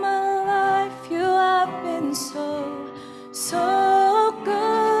 All my life you have been so, so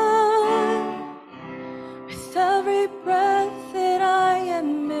good. With every breath that I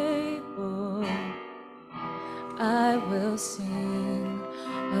am able, I will sing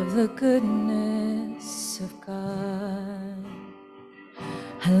of the goodness of God.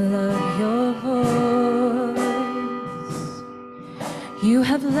 I love your voice. You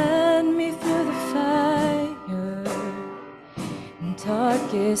have led me through the fire and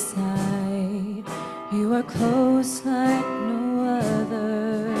darkest night. You are close like no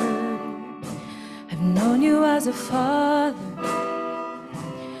other. I've known you as a father.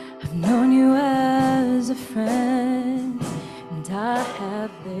 I've known you as a friend. And I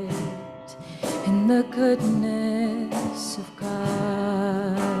have lived in the goodness of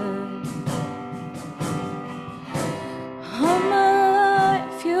God. All my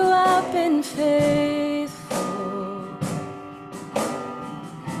life you have been faithful.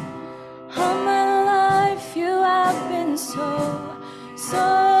 All my life you have been so,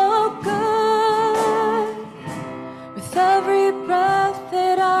 so good. With every breath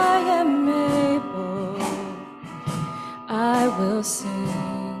that I am able, I will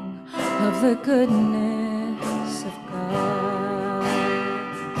sing of the goodness of God.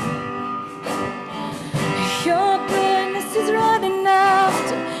 Your goodness is running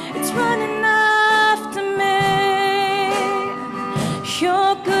after, it's running after me.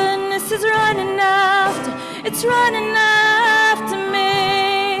 Your goodness is running after, it's running after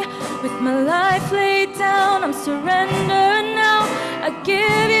me. With my life laid down, I'm surrendered now. I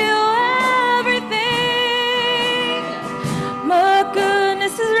give you everything. My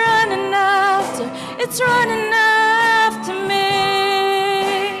goodness is running after, it's running after me.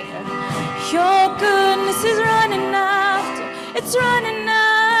 Your goodness is running after, it's running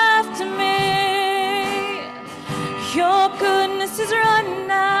after me. Your goodness is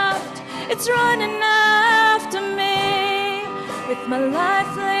running after, it's running after me. With my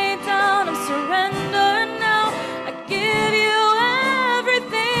life laid down, I'm surrendered now. I give you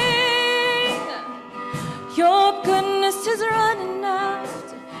everything. Your goodness is running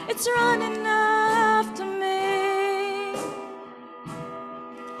after, it's running after me.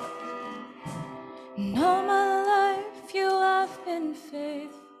 And all my life you have been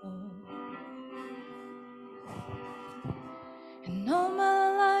faithful. And all my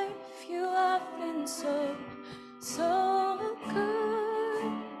life you have been so, so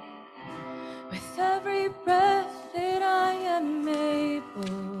good. With every breath that I am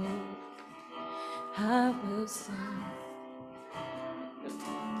able, I will sing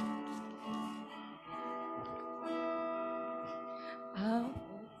out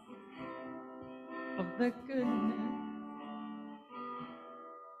of the goodness.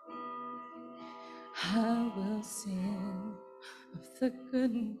 I will sing of the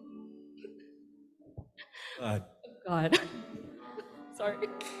goodness God. of God. Sorry.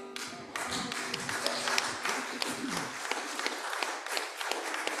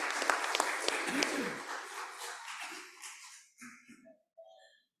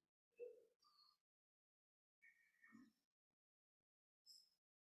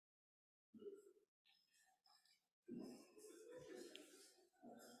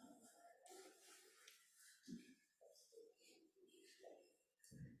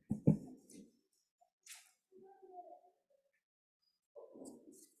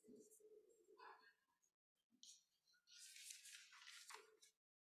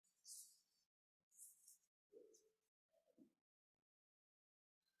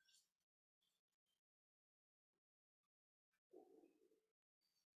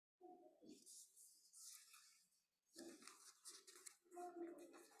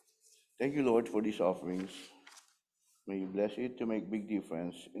 Thank you, Lord, for these offerings. May you bless it to make big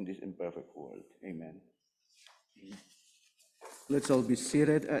difference in this imperfect world. Amen. Let's all be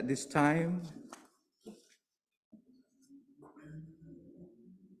seated at this time.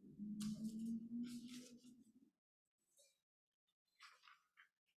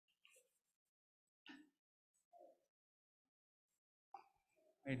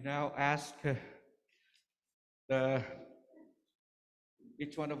 I now ask the,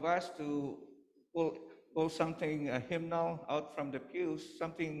 each one of us to pull something, a hymnal out from the pews,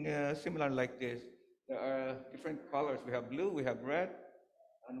 something similar like this. There are different colors. We have blue, we have red,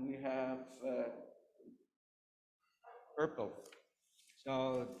 and we have purple.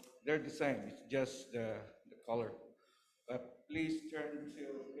 So they're the same, it's just the color. But please turn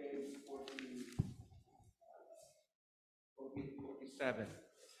to page 47.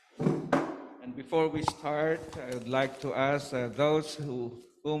 And before we start, I would like to ask those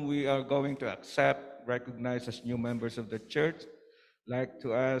whom we are going to accept, recognize as new members of the church, like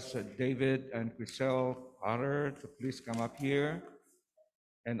to ask David and Grisel Potter to please come up here.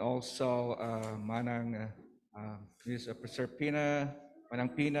 And also Ms. Preserpina,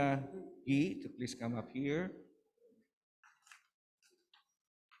 Manang Pina Yi to please come up here.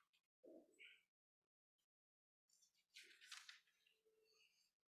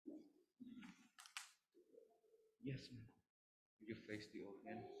 Yes, ma'am. You face the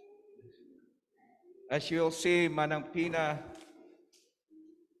As you'll see, Manang Pina,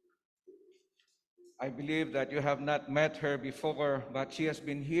 I believe that you have not met her before, but she has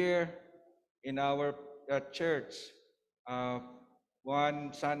been here in our church uh,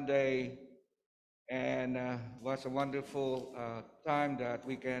 one Sunday, and was a wonderful time that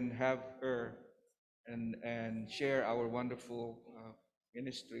we can have her and share our wonderful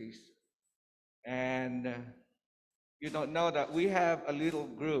ministries. And you don't know that we have a little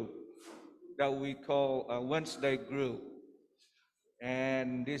group that we call a Wednesday group.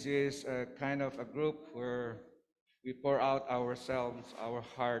 And this is a kind of a group where we pour out ourselves, our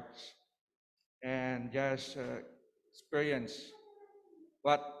hearts, and just experience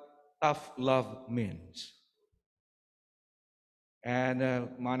what tough love means. And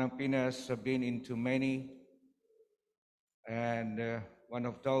Manang Pinas have been into many, and one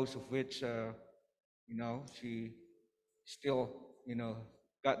of those of which, she still,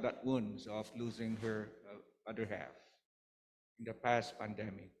 got that wounds of losing her other half in the past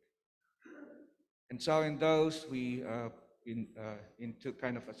pandemic. And so in those, we been into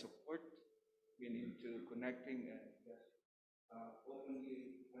kind of a support, been into connecting and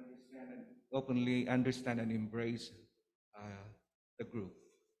openly understand and embrace the group.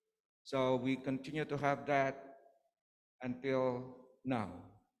 So we continue to have that until now.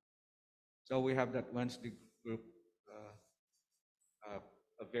 So we have that Wednesday group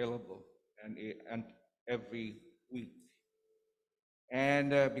available and every week. And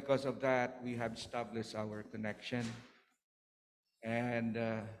because of that, we have established our connection. And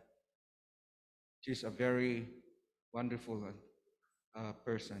she's a very wonderful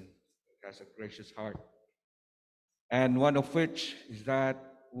person, has a gracious heart. And one of which is that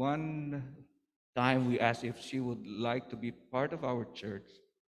one time we asked if she would like to be part of our church.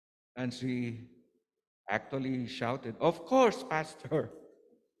 And she actually shouted, "Of course, Pastor,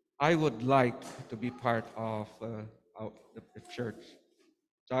 I would like to be part of the church."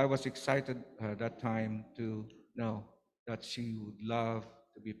 So I was excited that time to know that she would love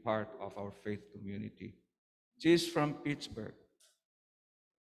to be part of our faith community. She's from Pittsburgh,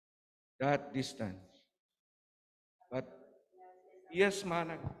 that distance. But yes,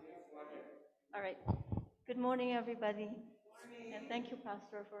 Manang. All right. Good morning, everybody. And thank you,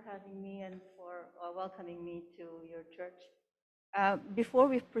 Pastor, for having me and for welcoming me to your church. Before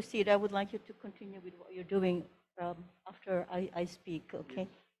we proceed, I would like you to continue with what you're doing after I speak, okay?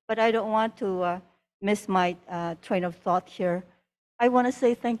 But I don't want to miss my train of thought here. I want to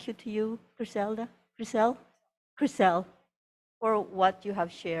say thank you to you, Crisel, for what you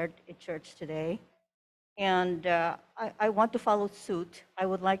have shared at church today. And I want to follow suit. I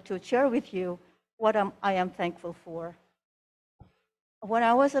would like to share with you what I am thankful for. When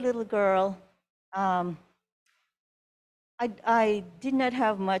I was a little girl, I did not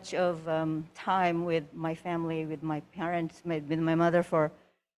have much of time with my family, with my parents, with my mother for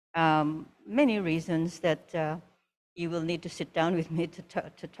many reasons that you will need to sit down with me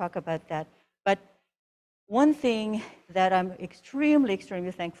to talk about that. But one thing that I'm extremely,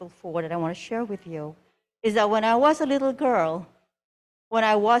 extremely thankful for that I want to share with you is that when I was a little girl, when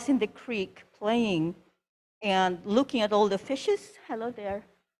I was in the creek playing and looking at all the fishes, hello there.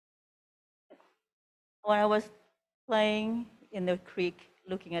 When I was playing in the creek,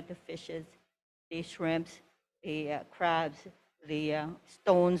 looking at the fishes, the shrimps, the crabs, the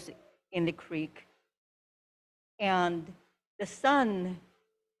stones in the creek, and the sun,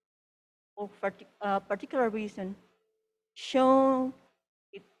 for particular reason, shone.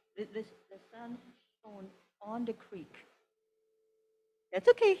 The sun shone on the creek. That's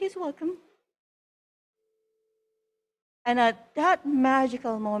okay. He's welcome. And at that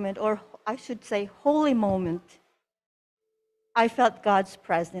magical moment, or I should say holy moment, I felt God's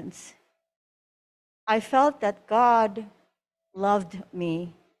presence. I felt that God loved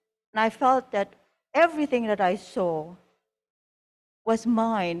me. And I felt that everything that I saw was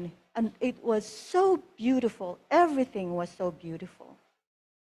mine. And it was so beautiful. Everything was so beautiful.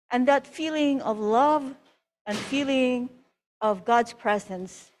 And that feeling of love and feeling of God's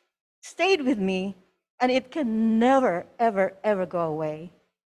presence stayed with me, and it can never, ever, ever go away.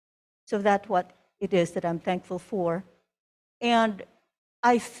 So that's what it is that I'm thankful for. And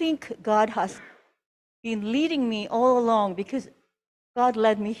I think God has been leading me all along because God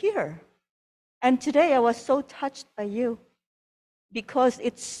led me here. And today I was so touched by you because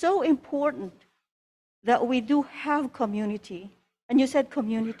it's so important that we do have community. And you said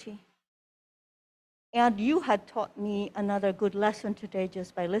community. And you had taught me another good lesson today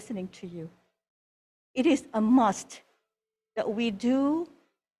just by listening to you. It is a must that we do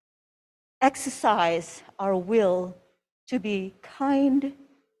exercise our will to be kind,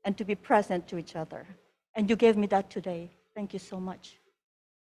 and to be present to each other. And you gave me that today. Thank you so much.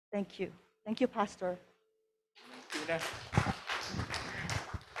 Thank you. Thank you, Pastor.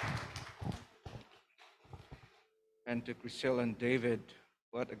 And to Chriselle and David,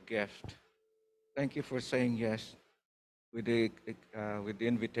 what a gift. Thank you for saying yes with the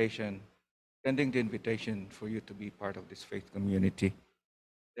invitation, sending the invitation for you to be part of this faith community.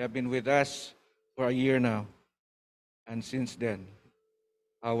 They have been with us for a year now, and since then,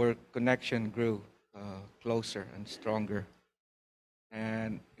 our connection grew closer and stronger.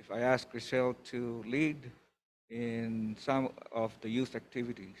 And if I ask Chriselle to lead in some of the youth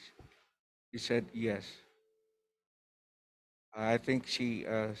activities, she said yes. I think she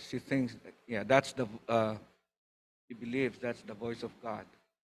thinks, yeah, that's the she believes that's the voice of God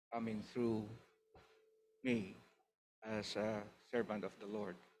coming through me as a servant of the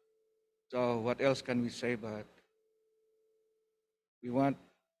Lord. So what else can we say but we want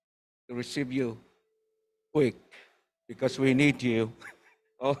to receive you quick because we need you,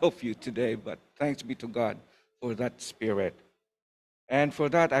 all of you today, but thanks be to God for that spirit. And for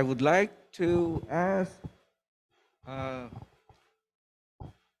that, I would like to ask to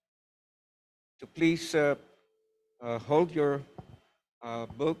please hold your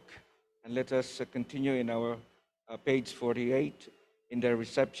book and let us continue in our page 48 in the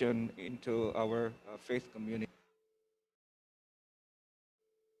reception into our faith community.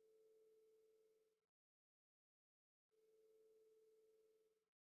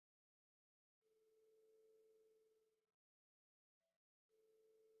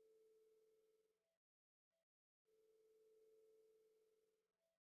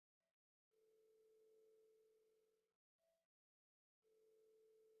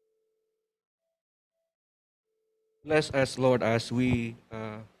 Bless us, Lord, as we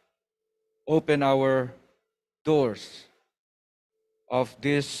open our doors of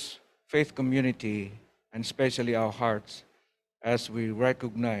this faith community and especially our hearts as we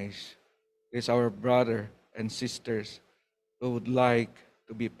recognize this our brother and sisters who would like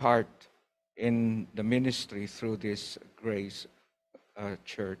to be part in the ministry through this grace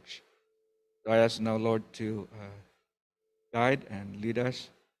church. So I ask now, Lord, to guide and lead us,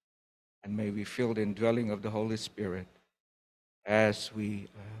 and may we feel the indwelling of the Holy Spirit as we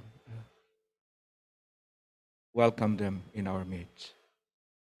welcome them in our midst.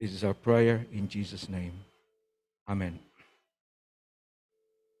 This is our prayer in Jesus' name. Amen.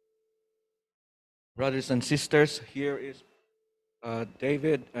 Brothers and sisters, here is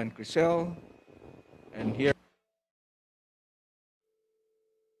David and Chriselle, and here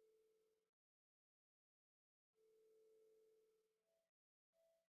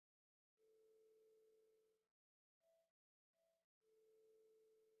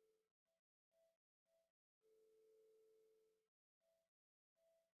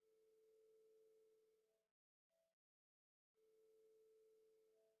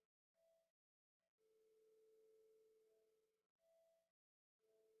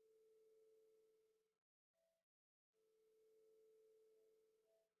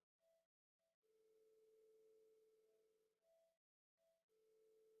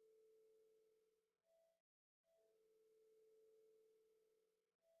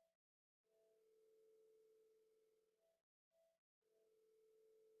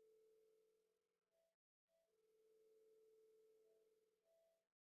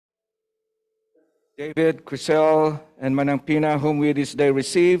David, Chriselle, and Manang Pina, whom we this day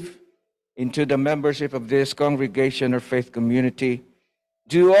receive into the membership of this congregation or faith community,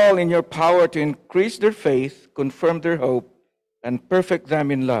 do all in your power to increase their faith, confirm their hope, and perfect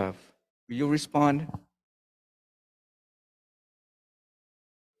them in love. Will you respond?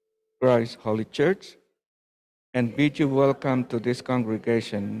 Christ Holy Church, and bid you welcome to this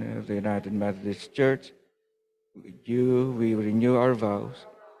congregation of the United Methodist Church. With you, we renew our vows,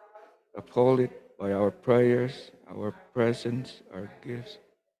 uphold it by our prayers, our presence, our gifts,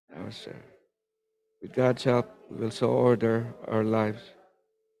 our service. With God's help, we will so order our lives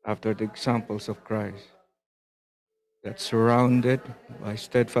after the examples of Christ, that surrounded by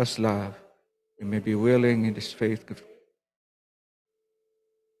steadfast love, we may be willing in this faith.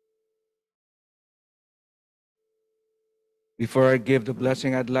 Before I give the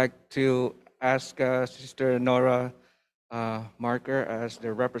blessing, I'd like to ask Sister Nora Marker as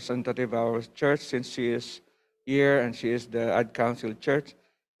the representative of our church, since she is here and she is the Ad Council Church,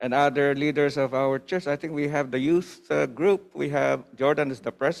 and other leaders of our church. I think we have the youth group. We have Jordan as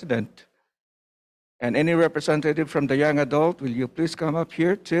the president. And any representative from the young adult, will you please come up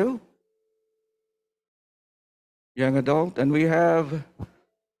here too? Young adult. And we have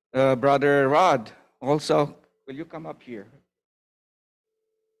Brother Rod also will you come up here?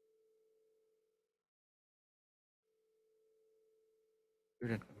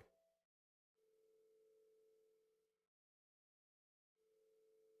 Student, come.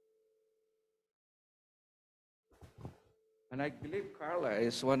 And I believe Carla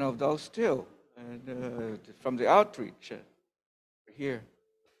is one of those too, and from the outreach here.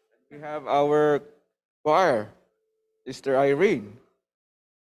 We have our choir, Sister Irene.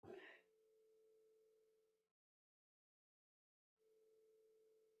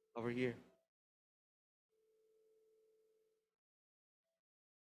 Over here.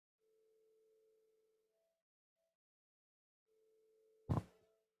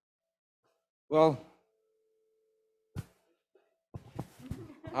 Well,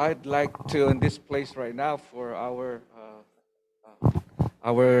 I'd like to, in this place right now, for our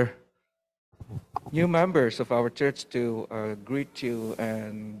new members of our church to greet you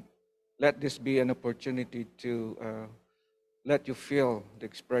and let this be an opportunity to let you feel the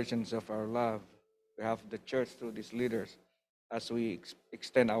expressions of our love. We have the church through these leaders as we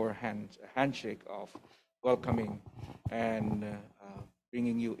extend our hands, a handshake of welcoming and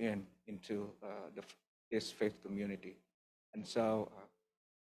bringing you into this faith community. And so,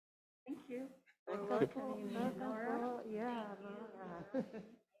 Thank you.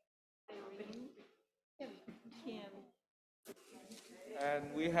 and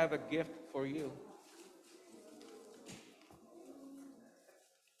we have a gift for you.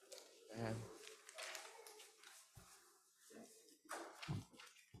 And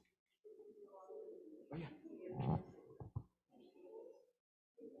oh yeah.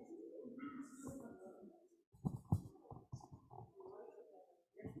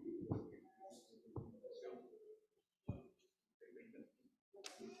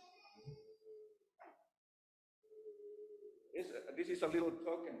 This is a little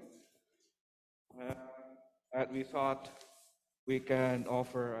token that we thought we can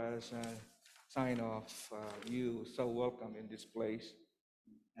offer as a sign of you so welcome in this place.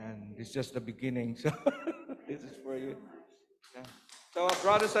 And it's just the beginning, so this is for you. Yeah. So our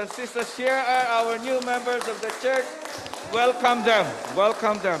brothers and sisters, here are our new members of the church. Welcome them,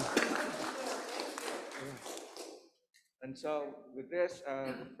 welcome them. And so with this,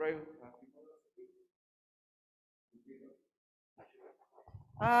 we pray.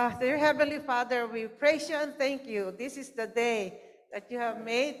 Dear Heavenly Father, we praise you and thank you. This is the day that you have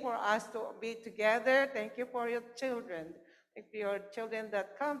made for us to be together. Thank you for your children. Thank you for your children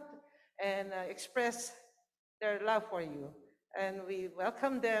that come and express their love for you. And we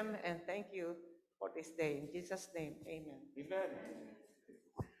welcome them and thank you for this day. In Jesus' name, amen. Amen.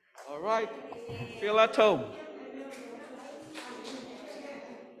 All right, feel at home.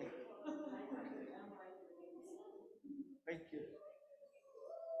 Thank you.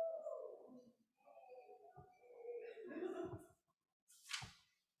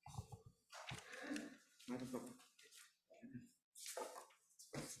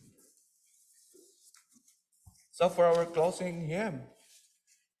 So for our closing hymn,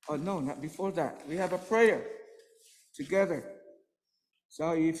 oh no, not before that, we have a prayer together.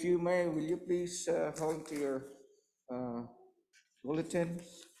 So if you may, will you please hold to your bulletins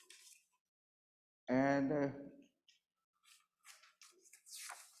and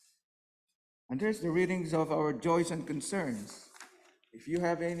there's the readings of our joys and concerns. If you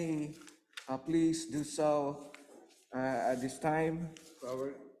have any, please do so at this time for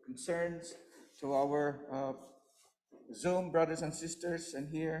our concerns to our Zoom brothers and sisters and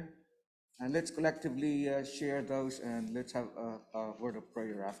here. And let's collectively share those and let's have a word of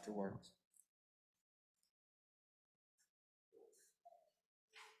prayer afterwards.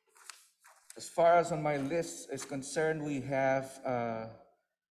 As far as on my list is concerned, we have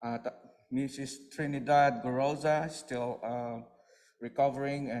Mrs. Trinidad Goroza still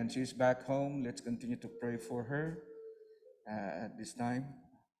recovering and she's back home. Let's continue to pray for her at this time.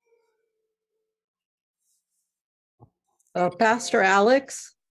 Pastor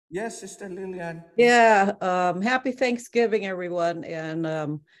Alex. Yes, Sister Lillian. Yeah, happy Thanksgiving, everyone. And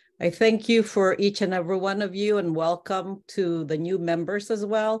I thank you for each and every one of you and welcome to the new members as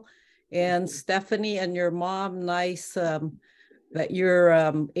well. And Stephanie and your mom, nice that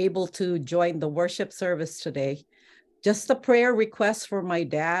you're able to join the worship service today. Just a prayer request for my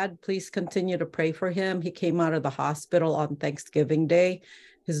dad. Please continue to pray for him. He came out of the hospital on Thanksgiving Day.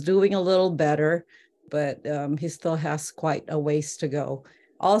 He's doing a little better, but he still has quite a ways to go.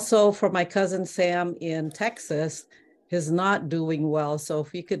 Also, for my cousin Sam in Texas, he's not doing well. So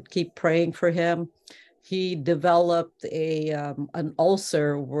if you could keep praying for him. He developed an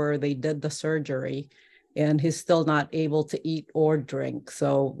ulcer where they did the surgery. and he's still not able to eat or drink.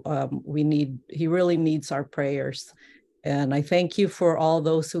 So he really needs our prayers. And I thank you for all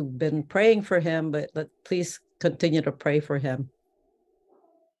those who've been praying for him, but please continue to pray for him.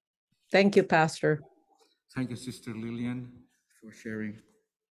 Thank you, Pastor. Thank you, Sister Lillian, for sharing.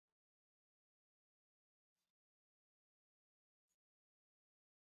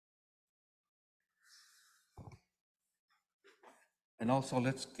 And also,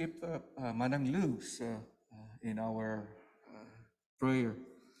 let's keep Madam Luz in our prayer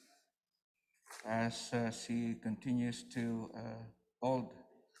as she continues to hold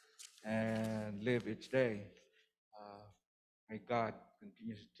and live each day. May God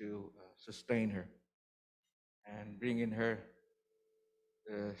continues to sustain her and bring in her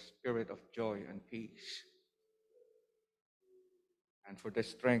the spirit of joy and peace, and for the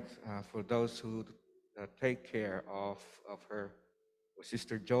strength for those who take care of her, for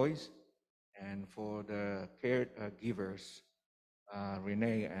Sister Joyce, and for the caregivers,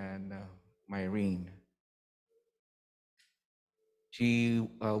 Renee and Myrene.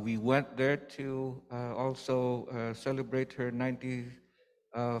 We went there to also celebrate her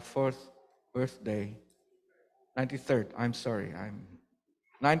 94th birthday, 93rd, I'm sorry,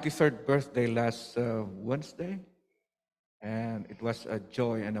 93rd birthday last Wednesday, and it was a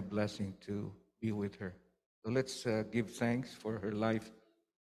joy and a blessing to be with her. So let's give thanks for her life,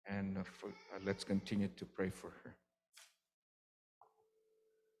 and let's continue to pray for her.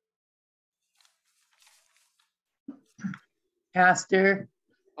 Pastor,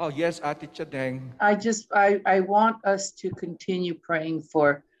 Oh, yes, Ate Chadeng. I want us to continue praying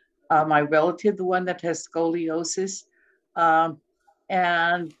for my relative, the one that has scoliosis,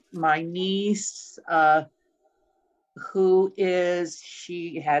 and my niece,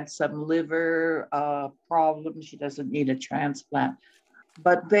 she had some liver problems. She doesn't need a transplant,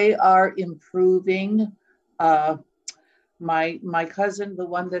 but they are improving. My cousin, the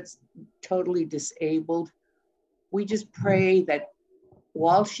one that's totally disabled, we just pray that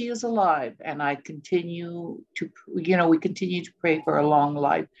while she is alive, and we continue to pray for a long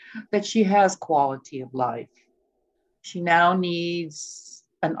life, that she has quality of life. She now needs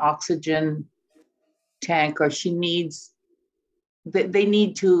an oxygen tank, or they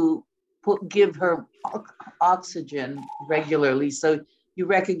need to give her oxygen regularly. So you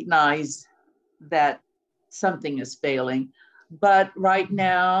recognize that something is failing. But right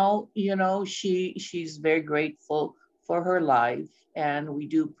now, she's very grateful for her life, and we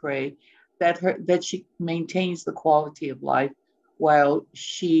do pray that she maintains the quality of life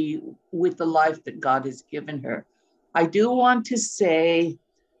with the life that God has given her. I do want to say,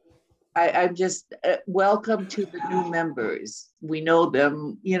 I'm just welcome to the new members. We know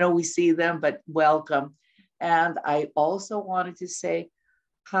them, we see them, but welcome. And I also wanted to say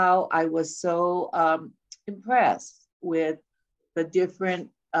how I was so impressed with the different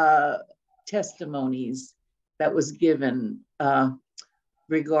testimonies that was given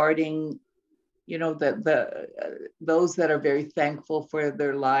regarding, those that are very thankful for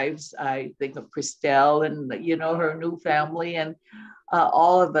their lives. I think of Christelle and her new family, and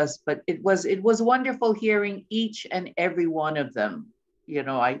all of us. But it was wonderful hearing each and every one of them.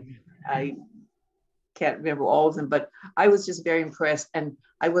 I can't remember all of them, but I was just very impressed, and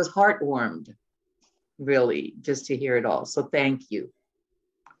I was heartwarmed, really, just to hear it all. So thank you.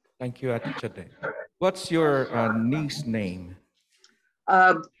 Thank you, Ate Chade. What's your niece's name?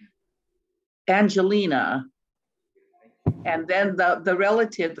 Angelina. And then the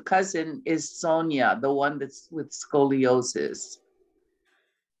relative, the cousin, is Sonia, the one that's with scoliosis.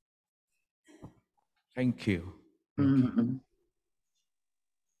 Thank you. Mm-hmm.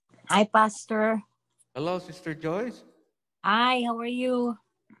 Hi, Pastor. Hello, Sister Joyce. Hi, how are you?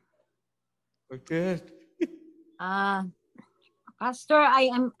 We're good. Pastor, I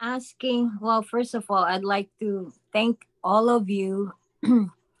am asking, well, first of all, I'd like to thank all of you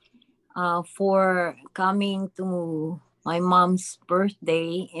for coming to my mom's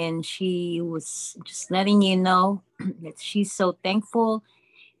birthday, and she was just letting you know that she's so thankful,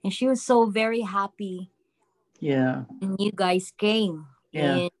 and she was so very happy. Yeah. And you guys came.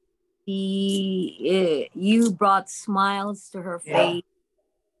 Yeah. And you brought smiles to her face.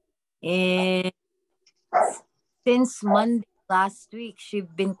 And since Monday last week, she's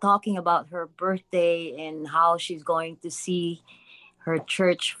been talking about her birthday and how she's going to see her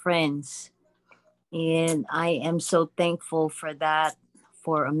church friends. And I am so thankful for that.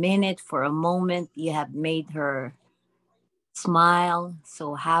 For a minute, for a moment, you have made her smile,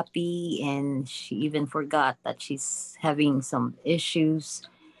 so happy, and she even forgot that she's having some issues.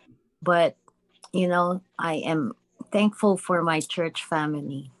 But I am thankful for my church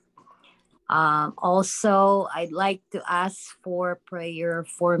family. Also, I'd like to ask for prayer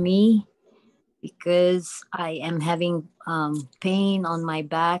for me because I am having pain on my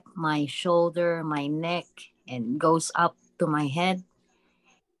back, my shoulder, my neck, and goes up to my head.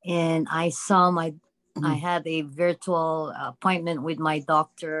 And I had a virtual appointment with my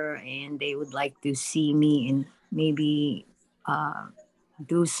doctor, and they would like to see me and maybe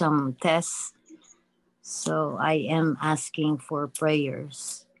do some tests. So I am asking for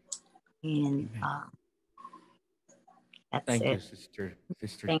prayers, and that's Thank you, it.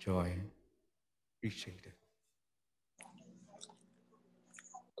 Sister Thank Joy. Appreciate it.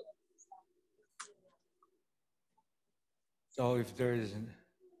 So if there's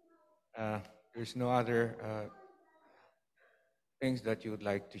no other things that you would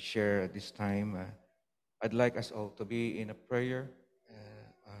like to share at this time, I'd like us all to be in a prayer,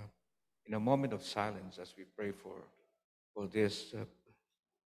 in a moment of silence as we pray for these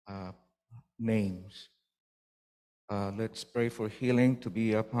names. Let's pray for healing to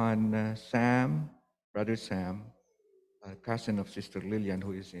be upon Sam, Brother Sam, cousin of Sister Lillian,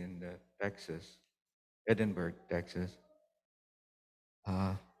 who is in Texas, Edinburgh, Texas.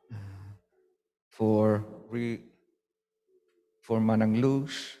 Uh, for for Manang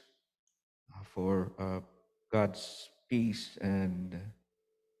Luz, for God's peace and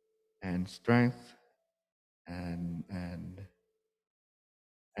strength and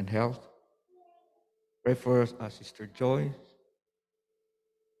and health. Pray for Sister Joy,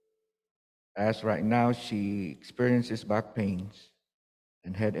 as right now she experiences back pains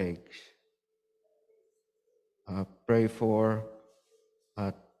and headaches. Pray for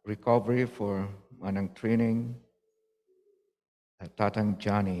recovery for Manang Training, Tatang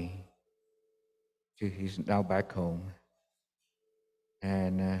Johnny. He's now back home.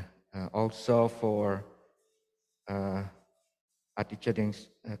 And also for Ati Chading's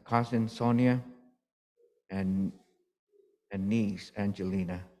cousin Sonia and niece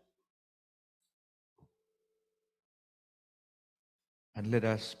Angelina. And let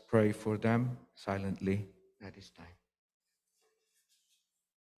us pray for them silently at this time.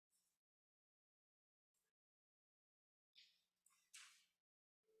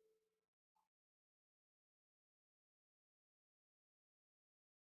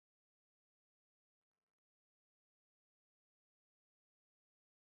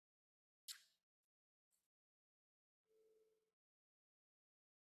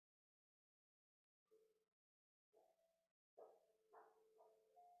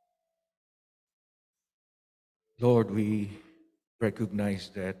 Lord, we recognize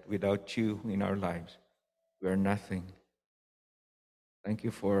that without you in our lives, we are nothing. Thank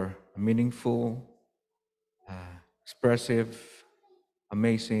you for a meaningful, expressive,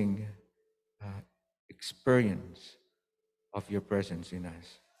 amazing experience of your presence in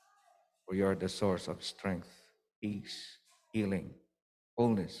us. For you are the source of strength, peace, healing,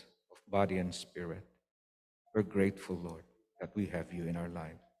 wholeness of body and spirit. We're grateful, Lord, that we have you in our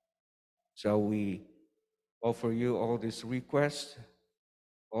lives. So we offer you all these requests,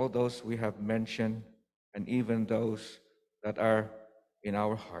 all those we have mentioned, and even those that are in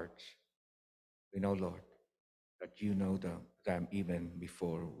our hearts. We know, Lord, that you know them even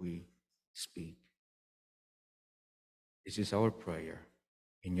before we speak. This is our prayer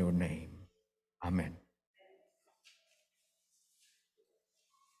in your name. Amen.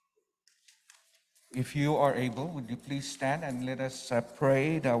 If you are able, would you please stand and let us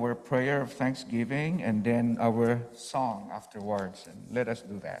pray our prayer of thanksgiving and then our song afterwards. And let us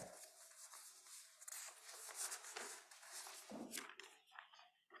do that.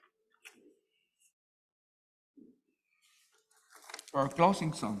 For our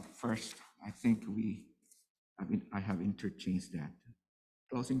closing song first, I think I have interchanged that.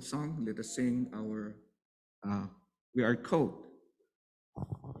 Closing song, let us sing our We Are Called.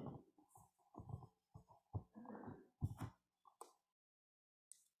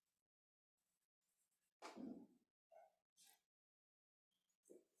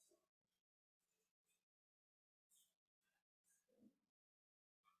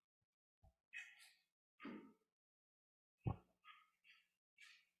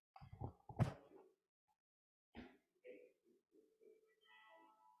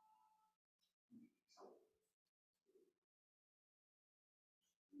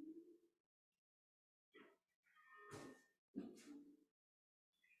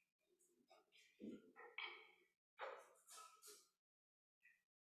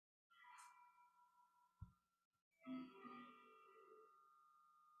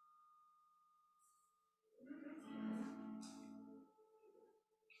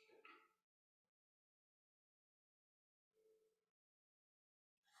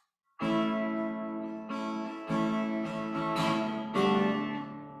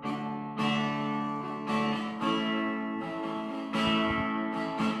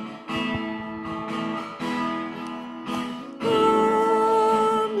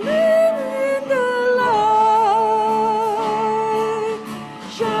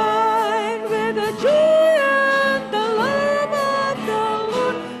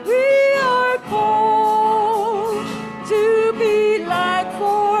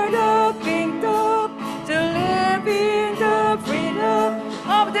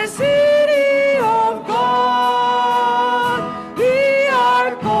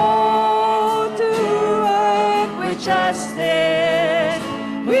 justice.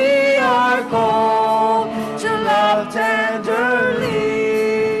 We are called to love tenderly.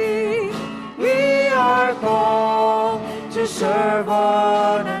 We are called to serve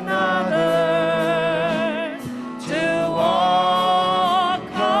one another, to walk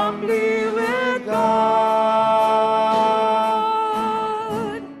humbly with God.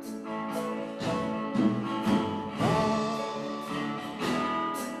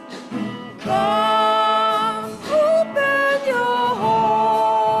 Come, open your heart.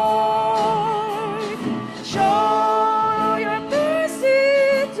 Show your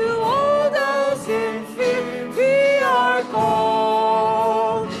mercy to all those in fear. We are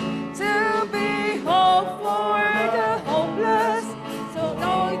called to be hope for the hopeless, so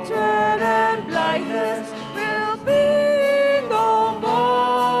no dread and blindness will be no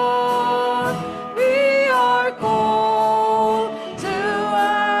more. We are called to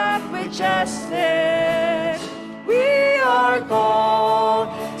act with justice. We are called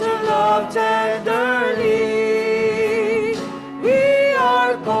to love tenderly. We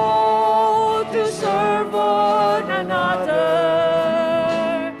are called to serve one another,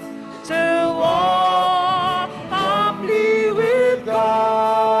 to walk humbly with God.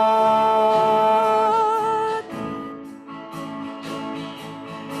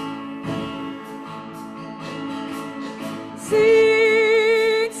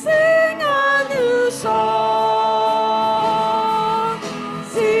 Sing, sing a new song.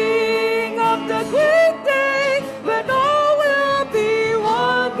 Sing of the great day when all will be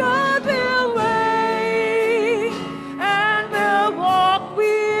one. God will reign, and we'll walk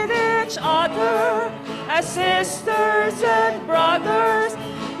with each other as sisters and brothers,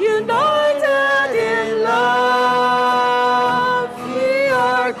 united in love. We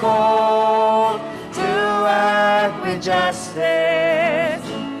are called to act with justice.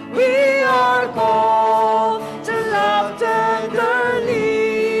 We are called to love tenderly.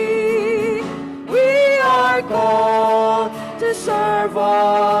 We are called to serve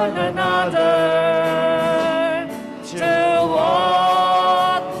one another, to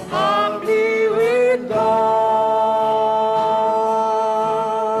walk humbly with God.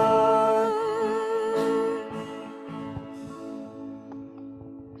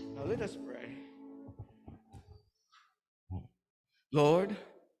 Now let us pray. Lord,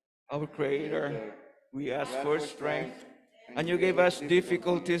 our Creator, we ask for strength, and you gave us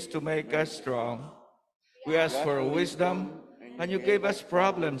difficulties to make us strong. We ask for wisdom, and you gave us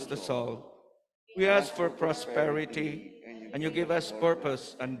problems to solve. We ask for prosperity, and you give us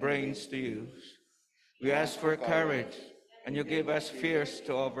purpose and brains to use. We ask for courage, and you give us fears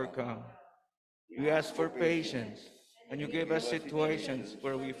to overcome. We ask for patience, and you give us situations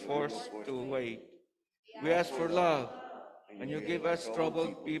where we forced to wait. We ask for love, and you give us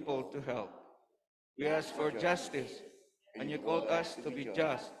troubled people to help. We ask for justice, and you called us to be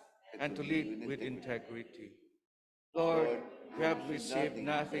just and to live with integrity. Lord, we have received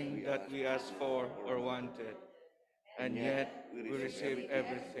nothing that we asked for or wanted, and yet we received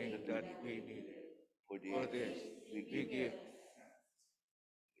everything that we needed. For this, we give.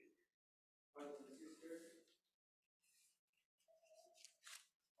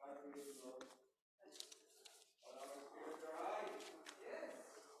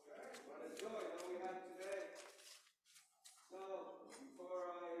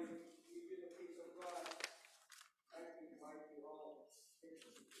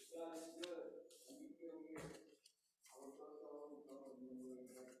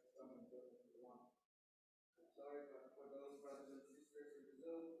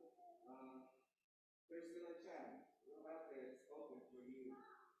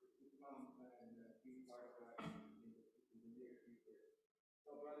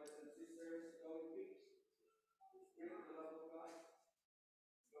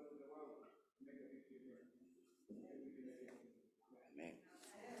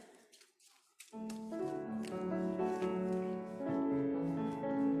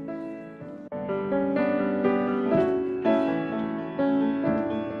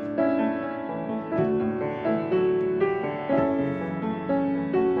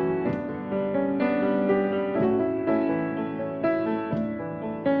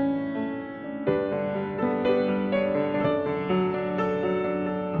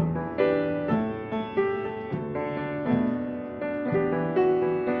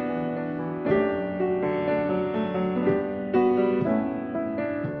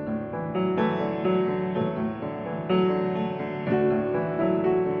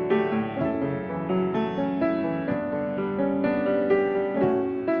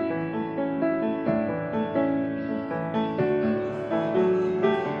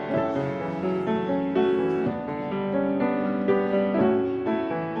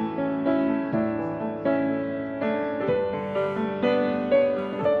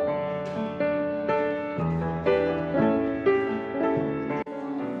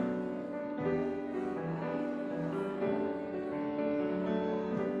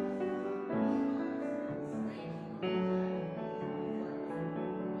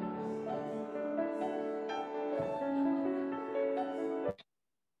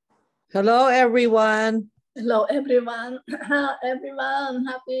 Hello, everyone. Hello, everyone. Everyone,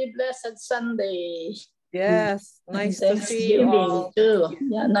 happy blessed Sunday. Yes, And nice to see you Thanksgiving all. too.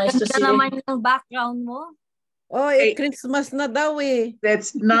 Yeah, nice to Ganda see naman yung background mo. Oh, Christmas na daw eh.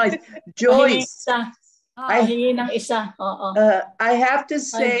 That's nice. Pahingi Joyce, isa. I, Pahingi ng isa. Oo. I have to Hi,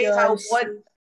 say how Joyce. what